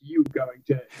people like you going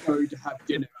to have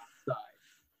dinner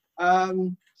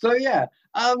outside. So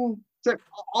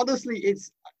honestly,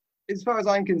 it's, as far as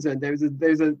I'm concerned, there's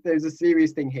a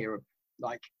serious thing here of,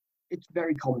 like, it's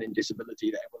very common in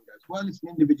disability that everyone goes, well, it's an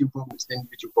individual problem, it's an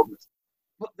individual problem.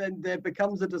 But then there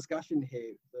becomes a discussion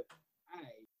here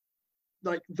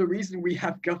that the reason we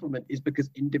have government is because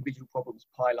individual problems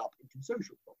pile up into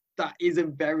social problems. That is a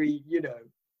very,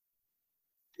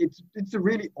 it's a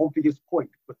really obvious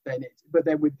point, but then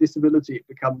with disability, it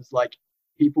becomes like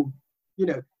people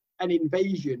an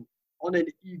invasion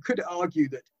you could argue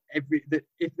that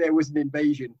if there was an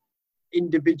invasion,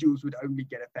 individuals would only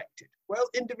get affected. Well,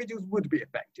 individuals would be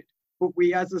affected, but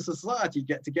we as a society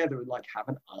get together and like have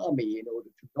an army in order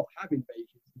to not have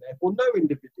invasions, and therefore no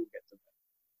individual gets affected.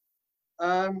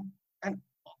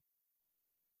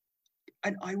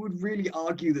 And I would really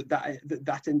argue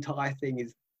that entire thing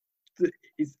is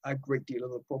a great deal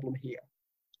of the problem here.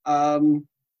 And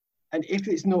if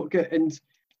it's not good,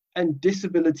 and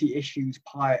disability issues,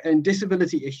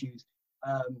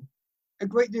 a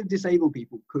great deal of disabled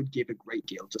people could give a great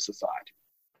deal to society.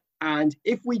 And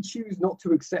if we choose not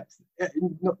to accept that,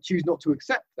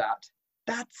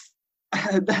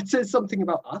 that says something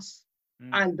about us,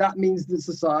 and that means that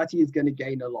society is going to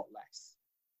gain a lot less.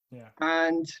 Yeah.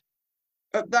 And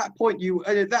at that point, you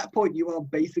are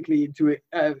basically into it.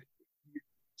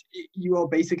 You are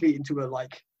basically into an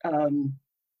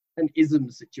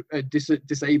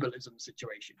disableism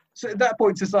situation. So at that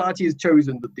point, society has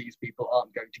chosen that these people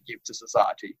aren't going to give to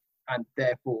society, and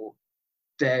therefore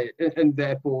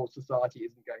society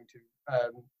isn't going to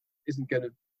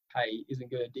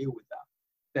deal with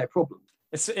their problems.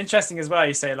 It's interesting as well.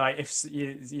 You say like if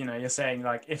you're saying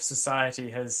like if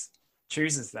society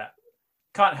chooses that,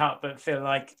 can't help but feel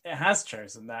like it has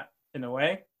chosen that in a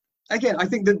way. Again, I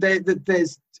think that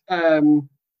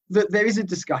there is a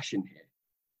discussion here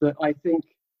that I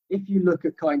think if you look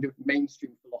at kind of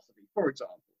mainstream philosophy, for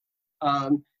example,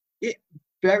 it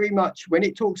very much when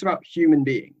it talks about human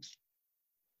beings.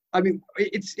 I mean,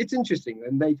 it's interesting,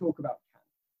 and they talk about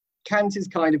Kant is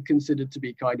kind of considered to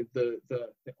be kind of the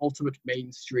ultimate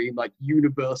mainstream, like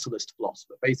universalist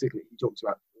philosopher. Basically, he talks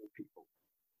about all people.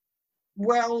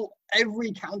 Well,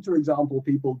 every counterexample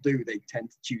people do, they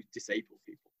tend to choose disabled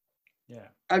people. Yeah.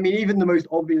 I mean, even the most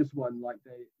obvious one,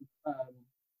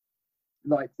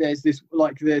 there's this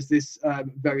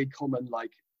very common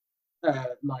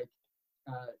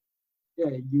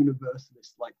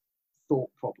universalist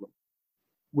thought problem,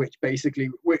 which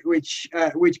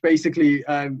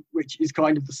is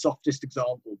kind of the softest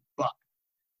example, but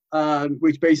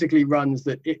which basically runs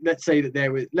that let's say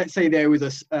there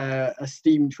was a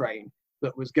steam train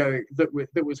that was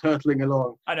hurtling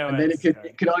along, and then it could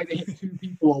either hit two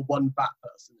people or one fat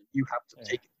person, and you have to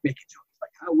make a choice.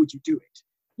 Like, how would you do it?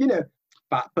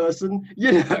 Fat person.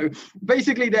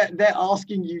 Basically they're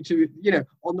asking you to.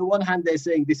 On the one hand, they're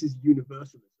saying this is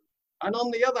universalism, and on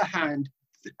the other hand,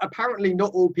 apparently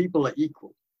not all people are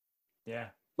equal. Yeah.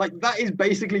 Like that is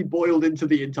basically boiled into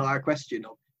the entire question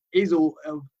of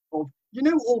all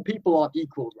people aren't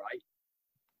equal, right?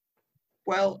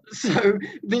 Well, so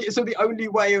the only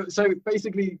way,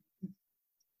 basically,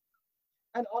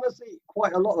 and honestly,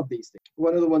 quite a lot of these things.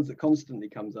 One of the ones that constantly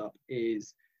comes up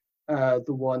is the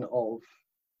one of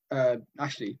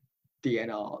actually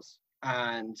DNRs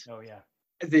and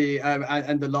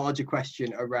the larger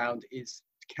question around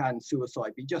can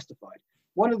suicide be justified?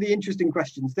 One of the interesting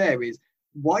questions there is,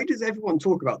 why does everyone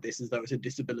talk about this as though it's a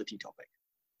disability topic?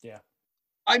 Yeah.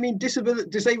 I mean,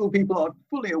 disabled people are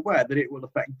fully aware that it will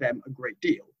affect them a great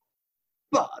deal.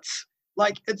 But,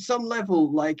 at some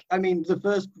level, I think the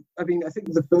first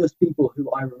people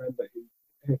who I remember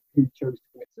who chose to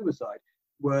commit suicide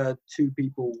were two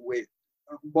people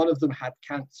one of them had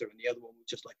cancer and the other one was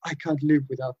just like, I can't live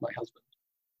without my husband.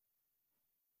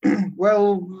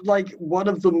 Well, one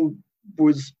of them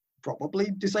was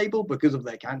probably disabled because of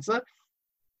their cancer.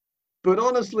 But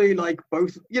honestly,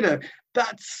 both,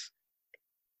 that's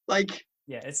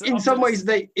it's in some ways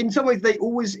they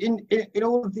always in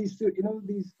all of these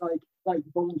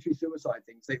voluntary suicide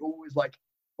things, they always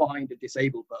find a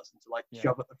disabled person to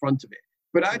shove at the front of it.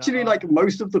 But actually,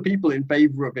 most of the people in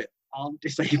favor of it aren't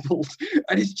disabled,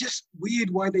 and it's just weird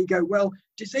why they go, well,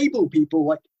 disabled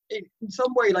people in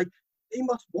some way they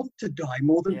must want to die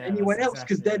more than anyone else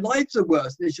because their lives are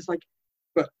worse. And it's just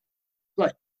but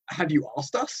have you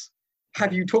asked us?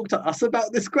 Have you talked to us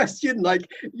about this question?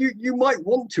 You might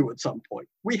want to at some point.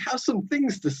 We have some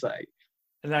things to say.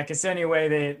 It's the only way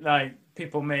they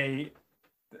people may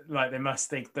they must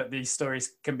think that these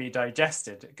stories can be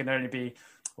digested. It can only be,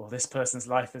 well, this person's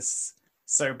life is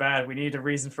so bad. We need a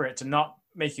reason for it to not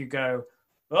make you go,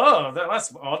 oh,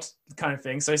 that's odd, kind of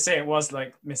thing. So say it was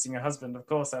missing a husband. Of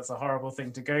course, that's a horrible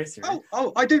thing to go through.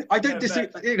 I don't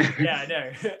disagree. Yeah,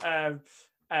 I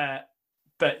know.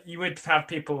 But you would have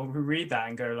people who read that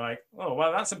and go oh,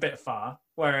 well, that's a bit far.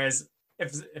 Whereas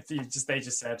if they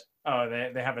just said, oh,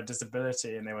 they have a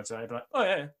disability and they want to die, like,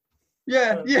 oh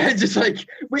yeah, just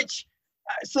which.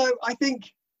 So I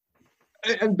think,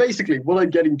 and basically what I'm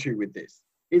getting to with this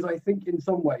is, I think in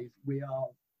some ways we are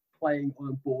playing on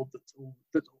a board that's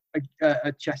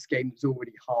a chess game that's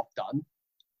already half done.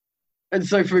 And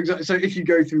so, for example, so if you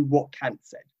go through what Kant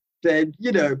said, then,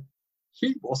 you know,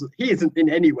 he isn't in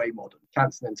any way modern.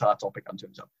 Kant's an entire topic unto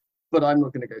himself, but I'm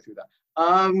not going to go through that.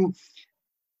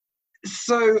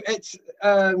 So it's,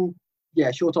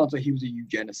 short answer, he was a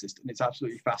eugenicist, and it's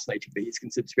absolutely fascinating that he's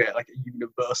considered to be like a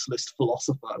universalist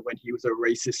philosopher when he was a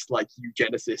racist, like,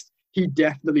 eugenicist. He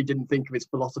definitely didn't think of his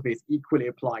philosophy as equally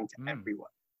applying to everyone,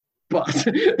 but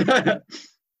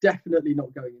definitely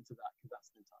not going into that, because that's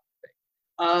an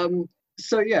entire thing.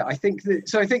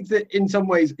 I think that in some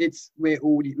ways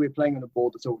we're playing on a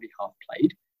board that's already half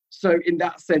played. So in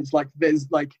that sense, like, there's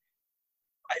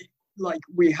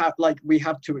we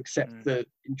have to accept the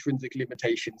intrinsic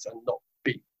limitations and not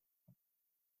be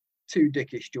too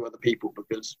dickish to other people,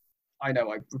 because I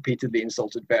know I've repeatedly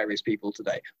insulted various people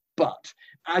today, but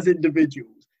as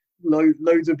individuals,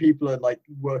 loads of people are like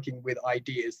working with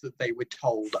ideas that they were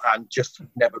told and just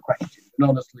never questioned. And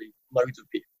honestly, loads of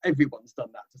people, everyone's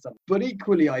done that to some. But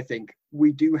equally, I think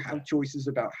we do have choices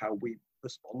about how we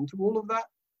respond to all of that.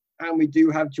 And we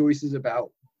do have choices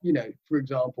about, you know, for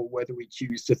example, whether we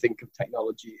choose to think of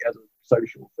technology as a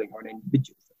social thing or an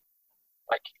individual thing.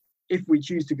 Like, if we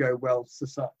choose to go, well,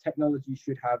 technology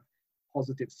should have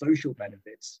positive social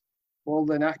benefits, well,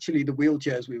 then actually the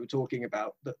wheelchairs we were talking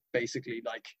about that basically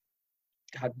like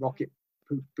had rocket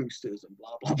boosters and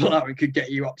blah, blah, blah, and could get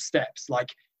you up steps.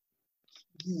 Like,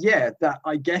 yeah, that,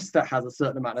 I guess that has a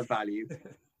certain amount of value.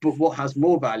 But what has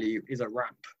more value is a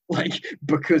ramp, like,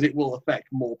 because it will affect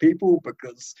more people,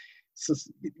 because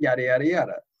yada, yada,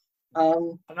 yada.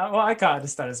 And what I can't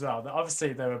understand as well, that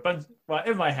obviously there were a bunch, well,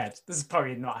 in my head, this is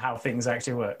probably not how things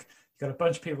actually work. You got a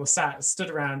bunch of people stood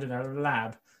around in a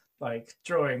lab, like,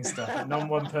 drawing stuff, and not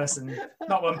one person,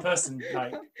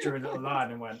 like, drew a little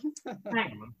line and went,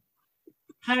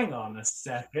 hang on a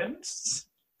second.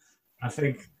 I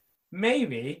think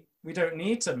maybe we don't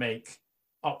need to make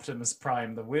Optimus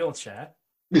Prime the wheelchair.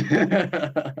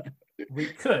 We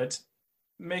could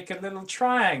make a little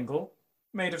triangle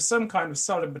made of some kind of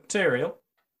solid material,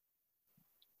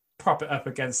 prop it up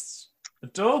against a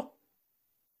door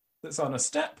that's on a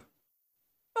step.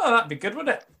 Oh, that'd be good,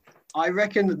 wouldn't it? I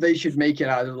reckon that they should make it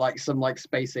out of like some like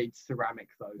space age ceramic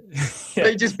though. Yeah.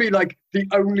 They'd just be like, the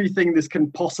only thing this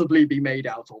can possibly be made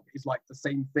out of is like the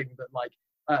same thing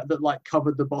that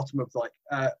covered the bottom of like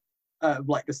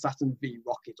the Saturn V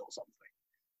rocket or something.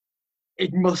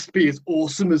 It must be as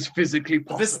awesome as physically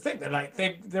possible. This is the thing, that like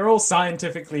they're all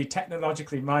scientifically,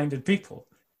 technologically minded people.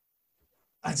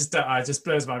 It just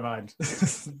blows my mind.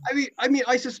 I mean,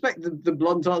 I suspect the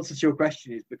blunt answer to your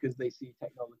question is because they see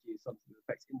technology as something that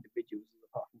affects individuals as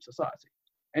apart from society.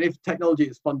 And if technology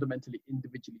is fundamentally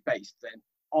individually based, then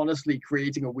honestly,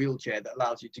 creating a wheelchair that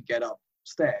allows you to get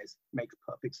upstairs makes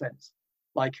perfect sense.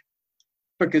 Like,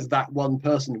 because that one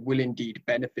person will indeed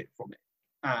benefit from it.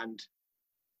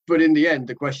 But in the end,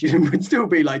 the question would still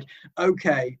be like,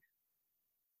 okay,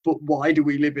 but why do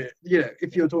we live it? You know,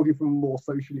 if you're talking from more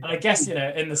socially. I guess, you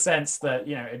know, in the sense that,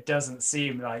 you know, it doesn't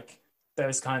seem like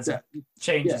those kinds of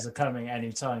changes are coming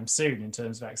anytime soon in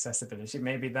terms of accessibility.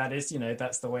 Maybe that is, you know,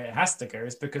 that's the way it has to go,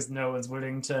 is because no one's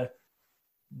willing to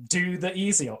do the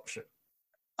easy option.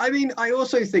 I mean, I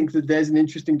also think that there's an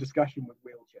interesting discussion with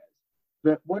wheelchairs.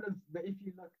 That if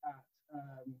you look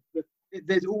at,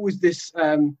 there's always this,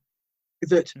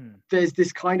 there's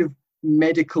this kind of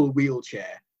medical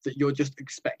wheelchair that you're just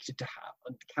expected to have,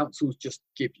 and councils just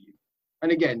give you.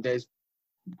 And again, there's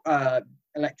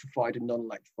electrified and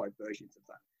non-electrified versions of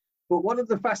that. But one of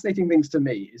the fascinating things to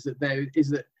me is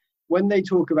that when they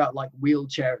talk about like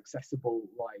wheelchair accessible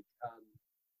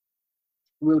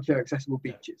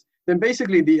beaches, then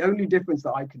basically the only difference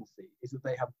that I can see is that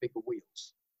they have bigger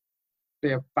wheels. They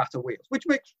have fatter wheels, which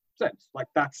makes sense.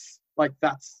 That's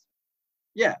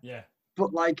yeah.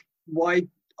 But like, why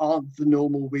aren't the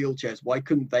normal wheelchairs? Why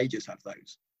couldn't they just have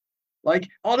those? Like,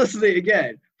 honestly,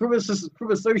 again, from a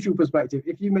social perspective,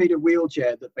 if you made a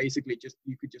wheelchair that basically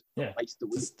you could just replace the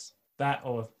wheels. That,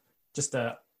 or just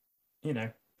an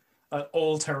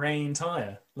all-terrain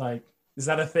tire. Like, is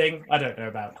that a thing? I don't know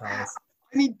about tires.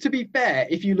 I mean, to be fair,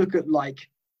 if you look at like,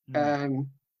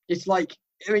 it's like,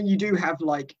 I mean, you do have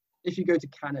like, if you go to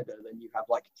Canada, then you have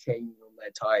like chains on their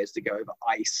tires to go over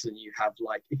ice, and you have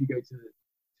like, if you go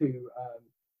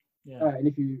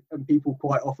and people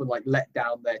quite often like let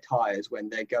down their tires when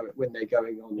they're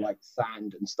going on like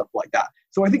sand and stuff like that.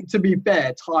 So I think, to be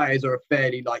fair, tires are a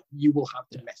fairly like, you will have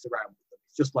to mess around with them.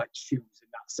 It's just like shoes in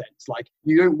that sense. Like,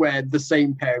 you don't wear the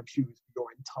same pair of shoes for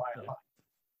your entire life.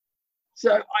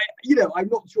 So I'm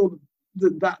not sure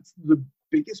that that's the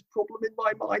biggest problem in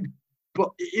my mind,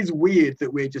 but it is weird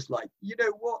that we're just like, you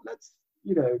know what, let's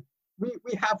you know,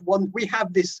 we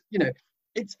have this, you know,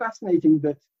 it's fascinating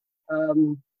that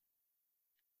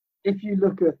if you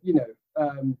look at,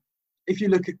 if you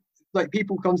look at, like,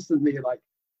 people constantly are like,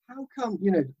 how come,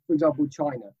 you know, for example,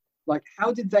 China, like,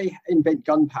 how did they invent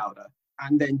gunpowder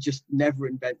and then just never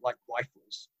invent, like,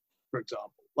 rifles, for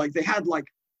example? Like, they had, like,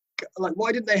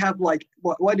 why didn't they have, like,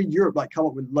 why did Europe, like, come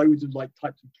up with loads of, like,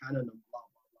 types of cannon and blah,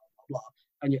 blah, blah, blah, blah,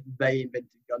 and yet they invented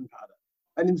gunpowder?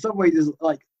 And in some ways, there's,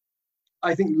 like,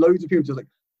 I think loads of people are like,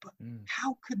 but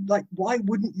how could, like, why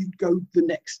wouldn't you go the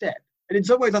next step? And in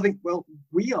some ways, I think, well,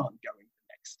 we aren't going the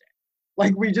next step.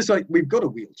 Like, we just, like, we've got a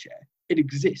wheelchair. It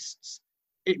exists.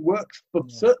 It works for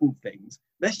certain things.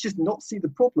 Let's just not see the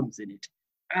problems in it.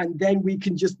 And then we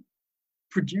can just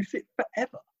produce it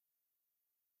forever.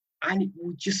 And it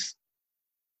will just,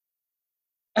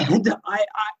 and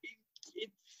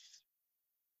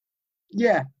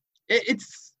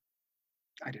it's,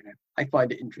 I don't know. I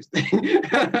find it interesting.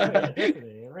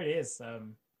 Definitely. It really is.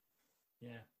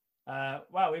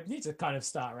 Well, we need to kind of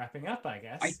start wrapping up, I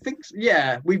guess. I think so.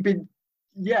 Yeah, we've been,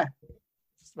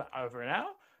 just about over an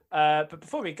hour. But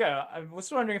before we go, I was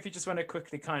wondering if you just want to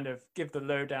quickly kind of give the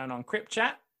lowdown on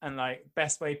CryptChat and, like,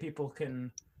 best way people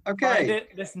can find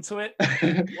it, listen to it,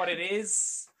 what it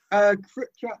is.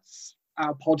 CryptChat's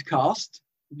our podcast.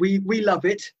 We love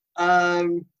it.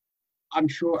 I'm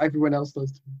sure everyone else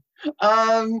does too.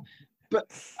 But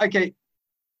okay,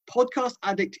 Podcast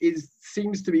Addict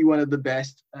seems to be one of the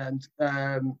best, and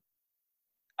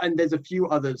there's a few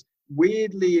others.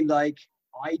 Weirdly, like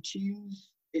iTunes,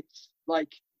 it's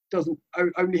like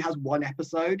only has one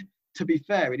episode. To be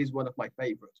fair, it is one of my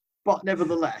favorites, but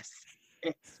nevertheless,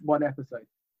 it's one episode.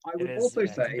 I would also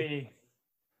say it can be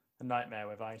a nightmare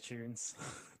with iTunes.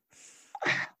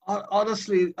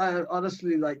 honestly,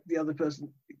 like the other person,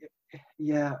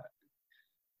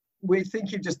 we're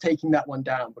thinking of just taking that one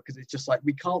down because it's just like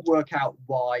we can't work out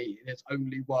why there's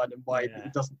only one and why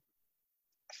it doesn't.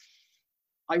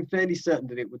 I'm fairly certain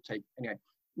that it would take, anyway,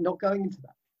 not going into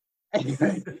that.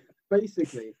 Anyway,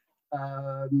 basically,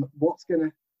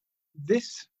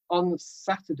 this on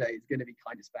Saturday is going to be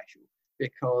kind of special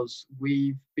because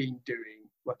we've been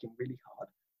working really hard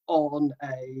on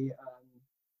a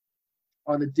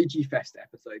DigiFest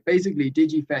episode. Basically,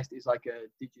 DigiFest is like a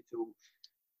digital,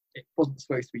 it wasn't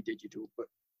supposed to be digital, but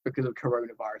because of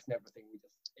coronavirus and everything,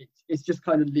 it's just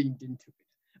kind of leaned into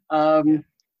it.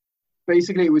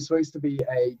 Basically, it was supposed to be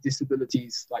a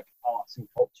disabilities, like, arts and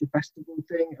culture festival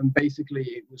thing, and basically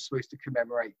it was supposed to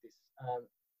commemorate this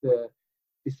the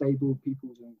disabled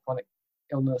people's and chronic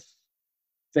illness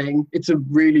thing. It's a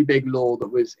really big law that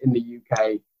was in the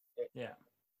UK.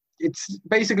 It's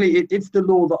basically it's the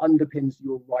law that underpins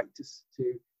your right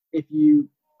to if you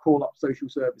call up social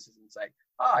services and say,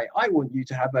 hi, I want you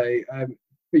to have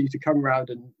for you to come around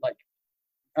and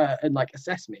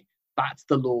assess me. That's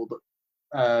the law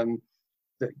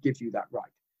that gives you that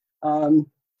right.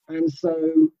 And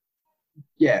so,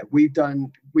 we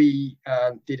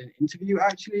did an interview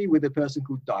actually with a person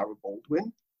called Dara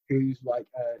Baldwin, who's like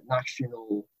a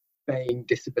national BAME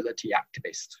disability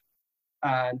activist.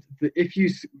 And if you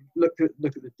look at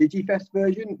the DigiFest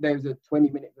version, there's a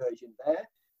 20-minute version there,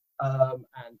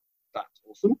 and that's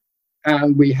awesome.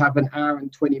 And we have an hour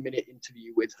and 20-minute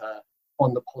interview with her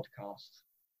on the podcast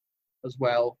as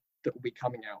well that will be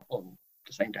coming out on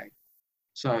the same day.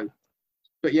 So,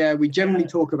 but yeah, we generally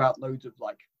talk about loads of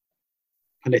like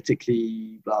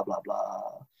politically blah blah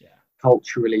blah,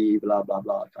 culturally blah blah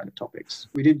blah kind of topics.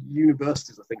 We did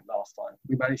universities, I think, last time.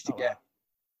 We managed to get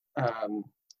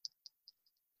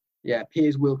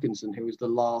Piers Wilkinson, who was the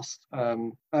last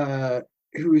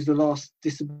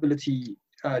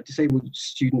disabled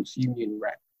students union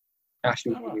rep,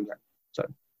 national union rep. So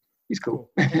he's cool.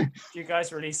 Do you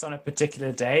guys release on a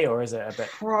particular day, or is it a bit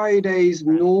Fridays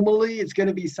normally? It's going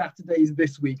to be Saturdays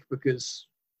this week because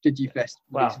DigiFest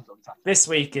releases on Saturday. This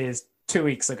week is 2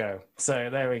 weeks ago, so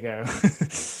there we go.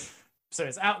 So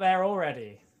it's out there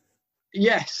already.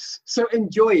 Yes, so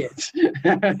enjoy it.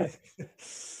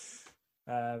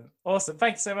 Awesome.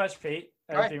 Thank you so much, Pete.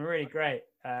 It's been really great.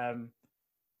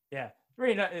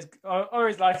 Really nice. I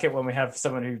always like it when we have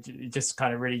someone who just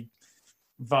kind of really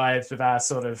vibes with our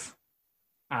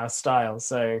style.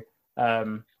 So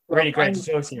really great to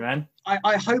talk to you, man.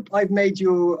 I hope I've made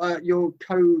your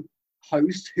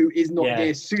co-host, who is not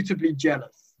here, suitably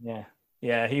jealous.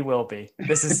 Yeah, he will be.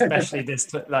 This is especially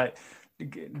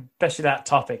especially that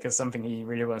topic is something he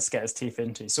really wants to get his teeth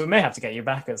into. So we may have to get you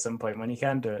back at some point when he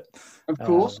can do it. Of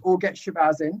course, or get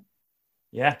Shabazz in.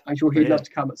 Yeah. I'm sure he'd love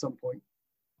to come at some point.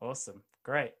 Awesome.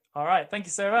 Great. All right. Thank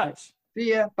you so much. See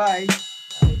ya. Bye.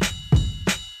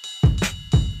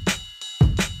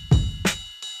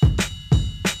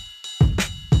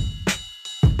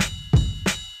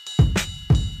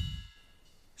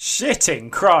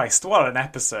 Shitting Christ, what an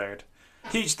episode.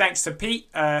 Huge thanks to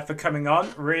Pete for coming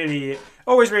on. Really,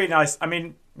 always really nice. I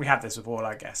mean, we have this with all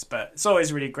our guests, but it's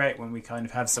always really great when we kind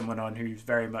of have someone on who's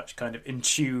very much kind of in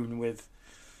tune with,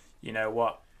 you know,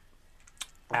 what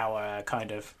our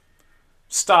kind of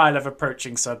style of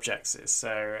approaching subjects is.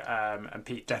 So, and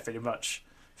Pete definitely much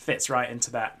fits right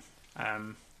into that.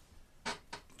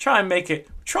 Try and make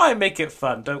it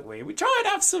fun, don't we? We try and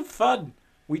have some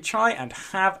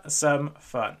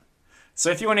fun. So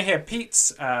if you want to hear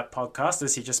Pete's podcast,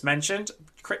 as he just mentioned,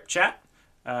 Crypt Chat,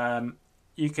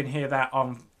 you can hear that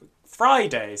on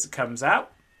Fridays. It comes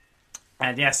out.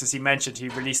 And yes, as he mentioned, he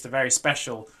released a very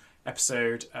special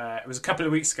episode. It was a couple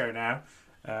of weeks ago now.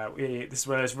 This is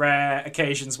one of those rare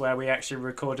occasions where we actually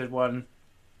recorded one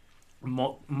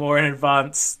more in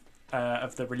advance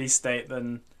of the release date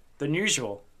than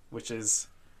usual, which is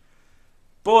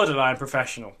borderline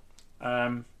professional.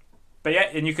 But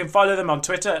yeah, and you can follow them on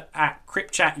Twitter at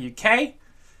CryptChatUK,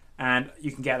 and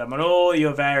you can get them on all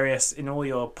your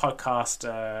podcast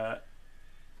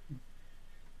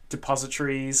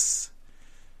depositories,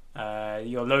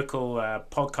 your local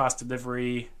podcast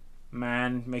delivery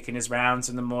man making his rounds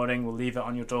in the morning will leave it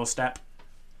on your doorstep.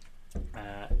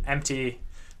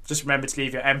 Just remember to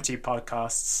leave your empty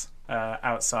podcasts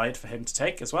outside for him to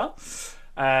take as well.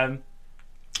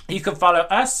 You can follow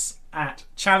us at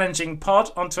Challenging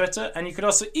Pod on Twitter, and you can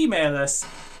also email us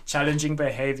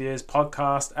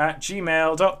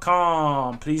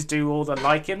challengingbehaviorspodcast@gmail.com. Please do all the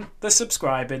liking, the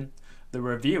subscribing, the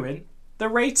reviewing, the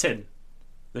rating,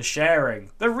 the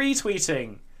sharing, the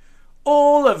retweeting,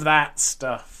 all of that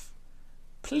stuff,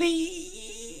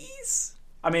 please.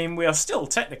 I mean, we are still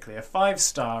technically a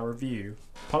 5-star review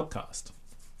podcast.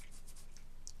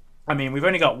 I mean, we've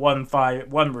only got one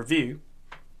review.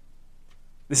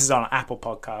 This is on Apple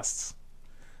Podcasts.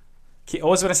 I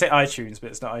always want to say iTunes,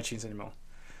 but it's not iTunes anymore.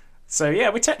 So yeah,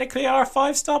 we technically are a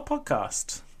 5-star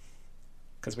podcast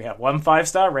because we have one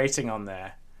 5-star rating on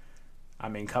there. I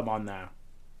mean, come on now.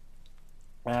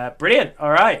 Brilliant.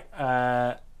 All right.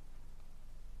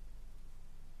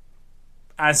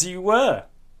 As you were.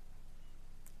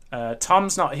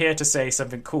 Tom's not here to say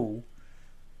something cool.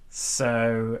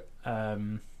 So,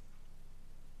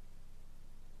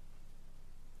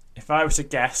 if I were to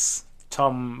guess,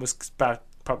 Tom was about to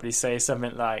probably say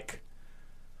something like,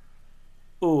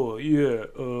 "Oh, yeah,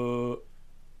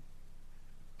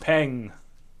 Peng."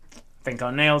 I think I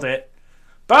nailed it.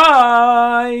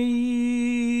 Bye!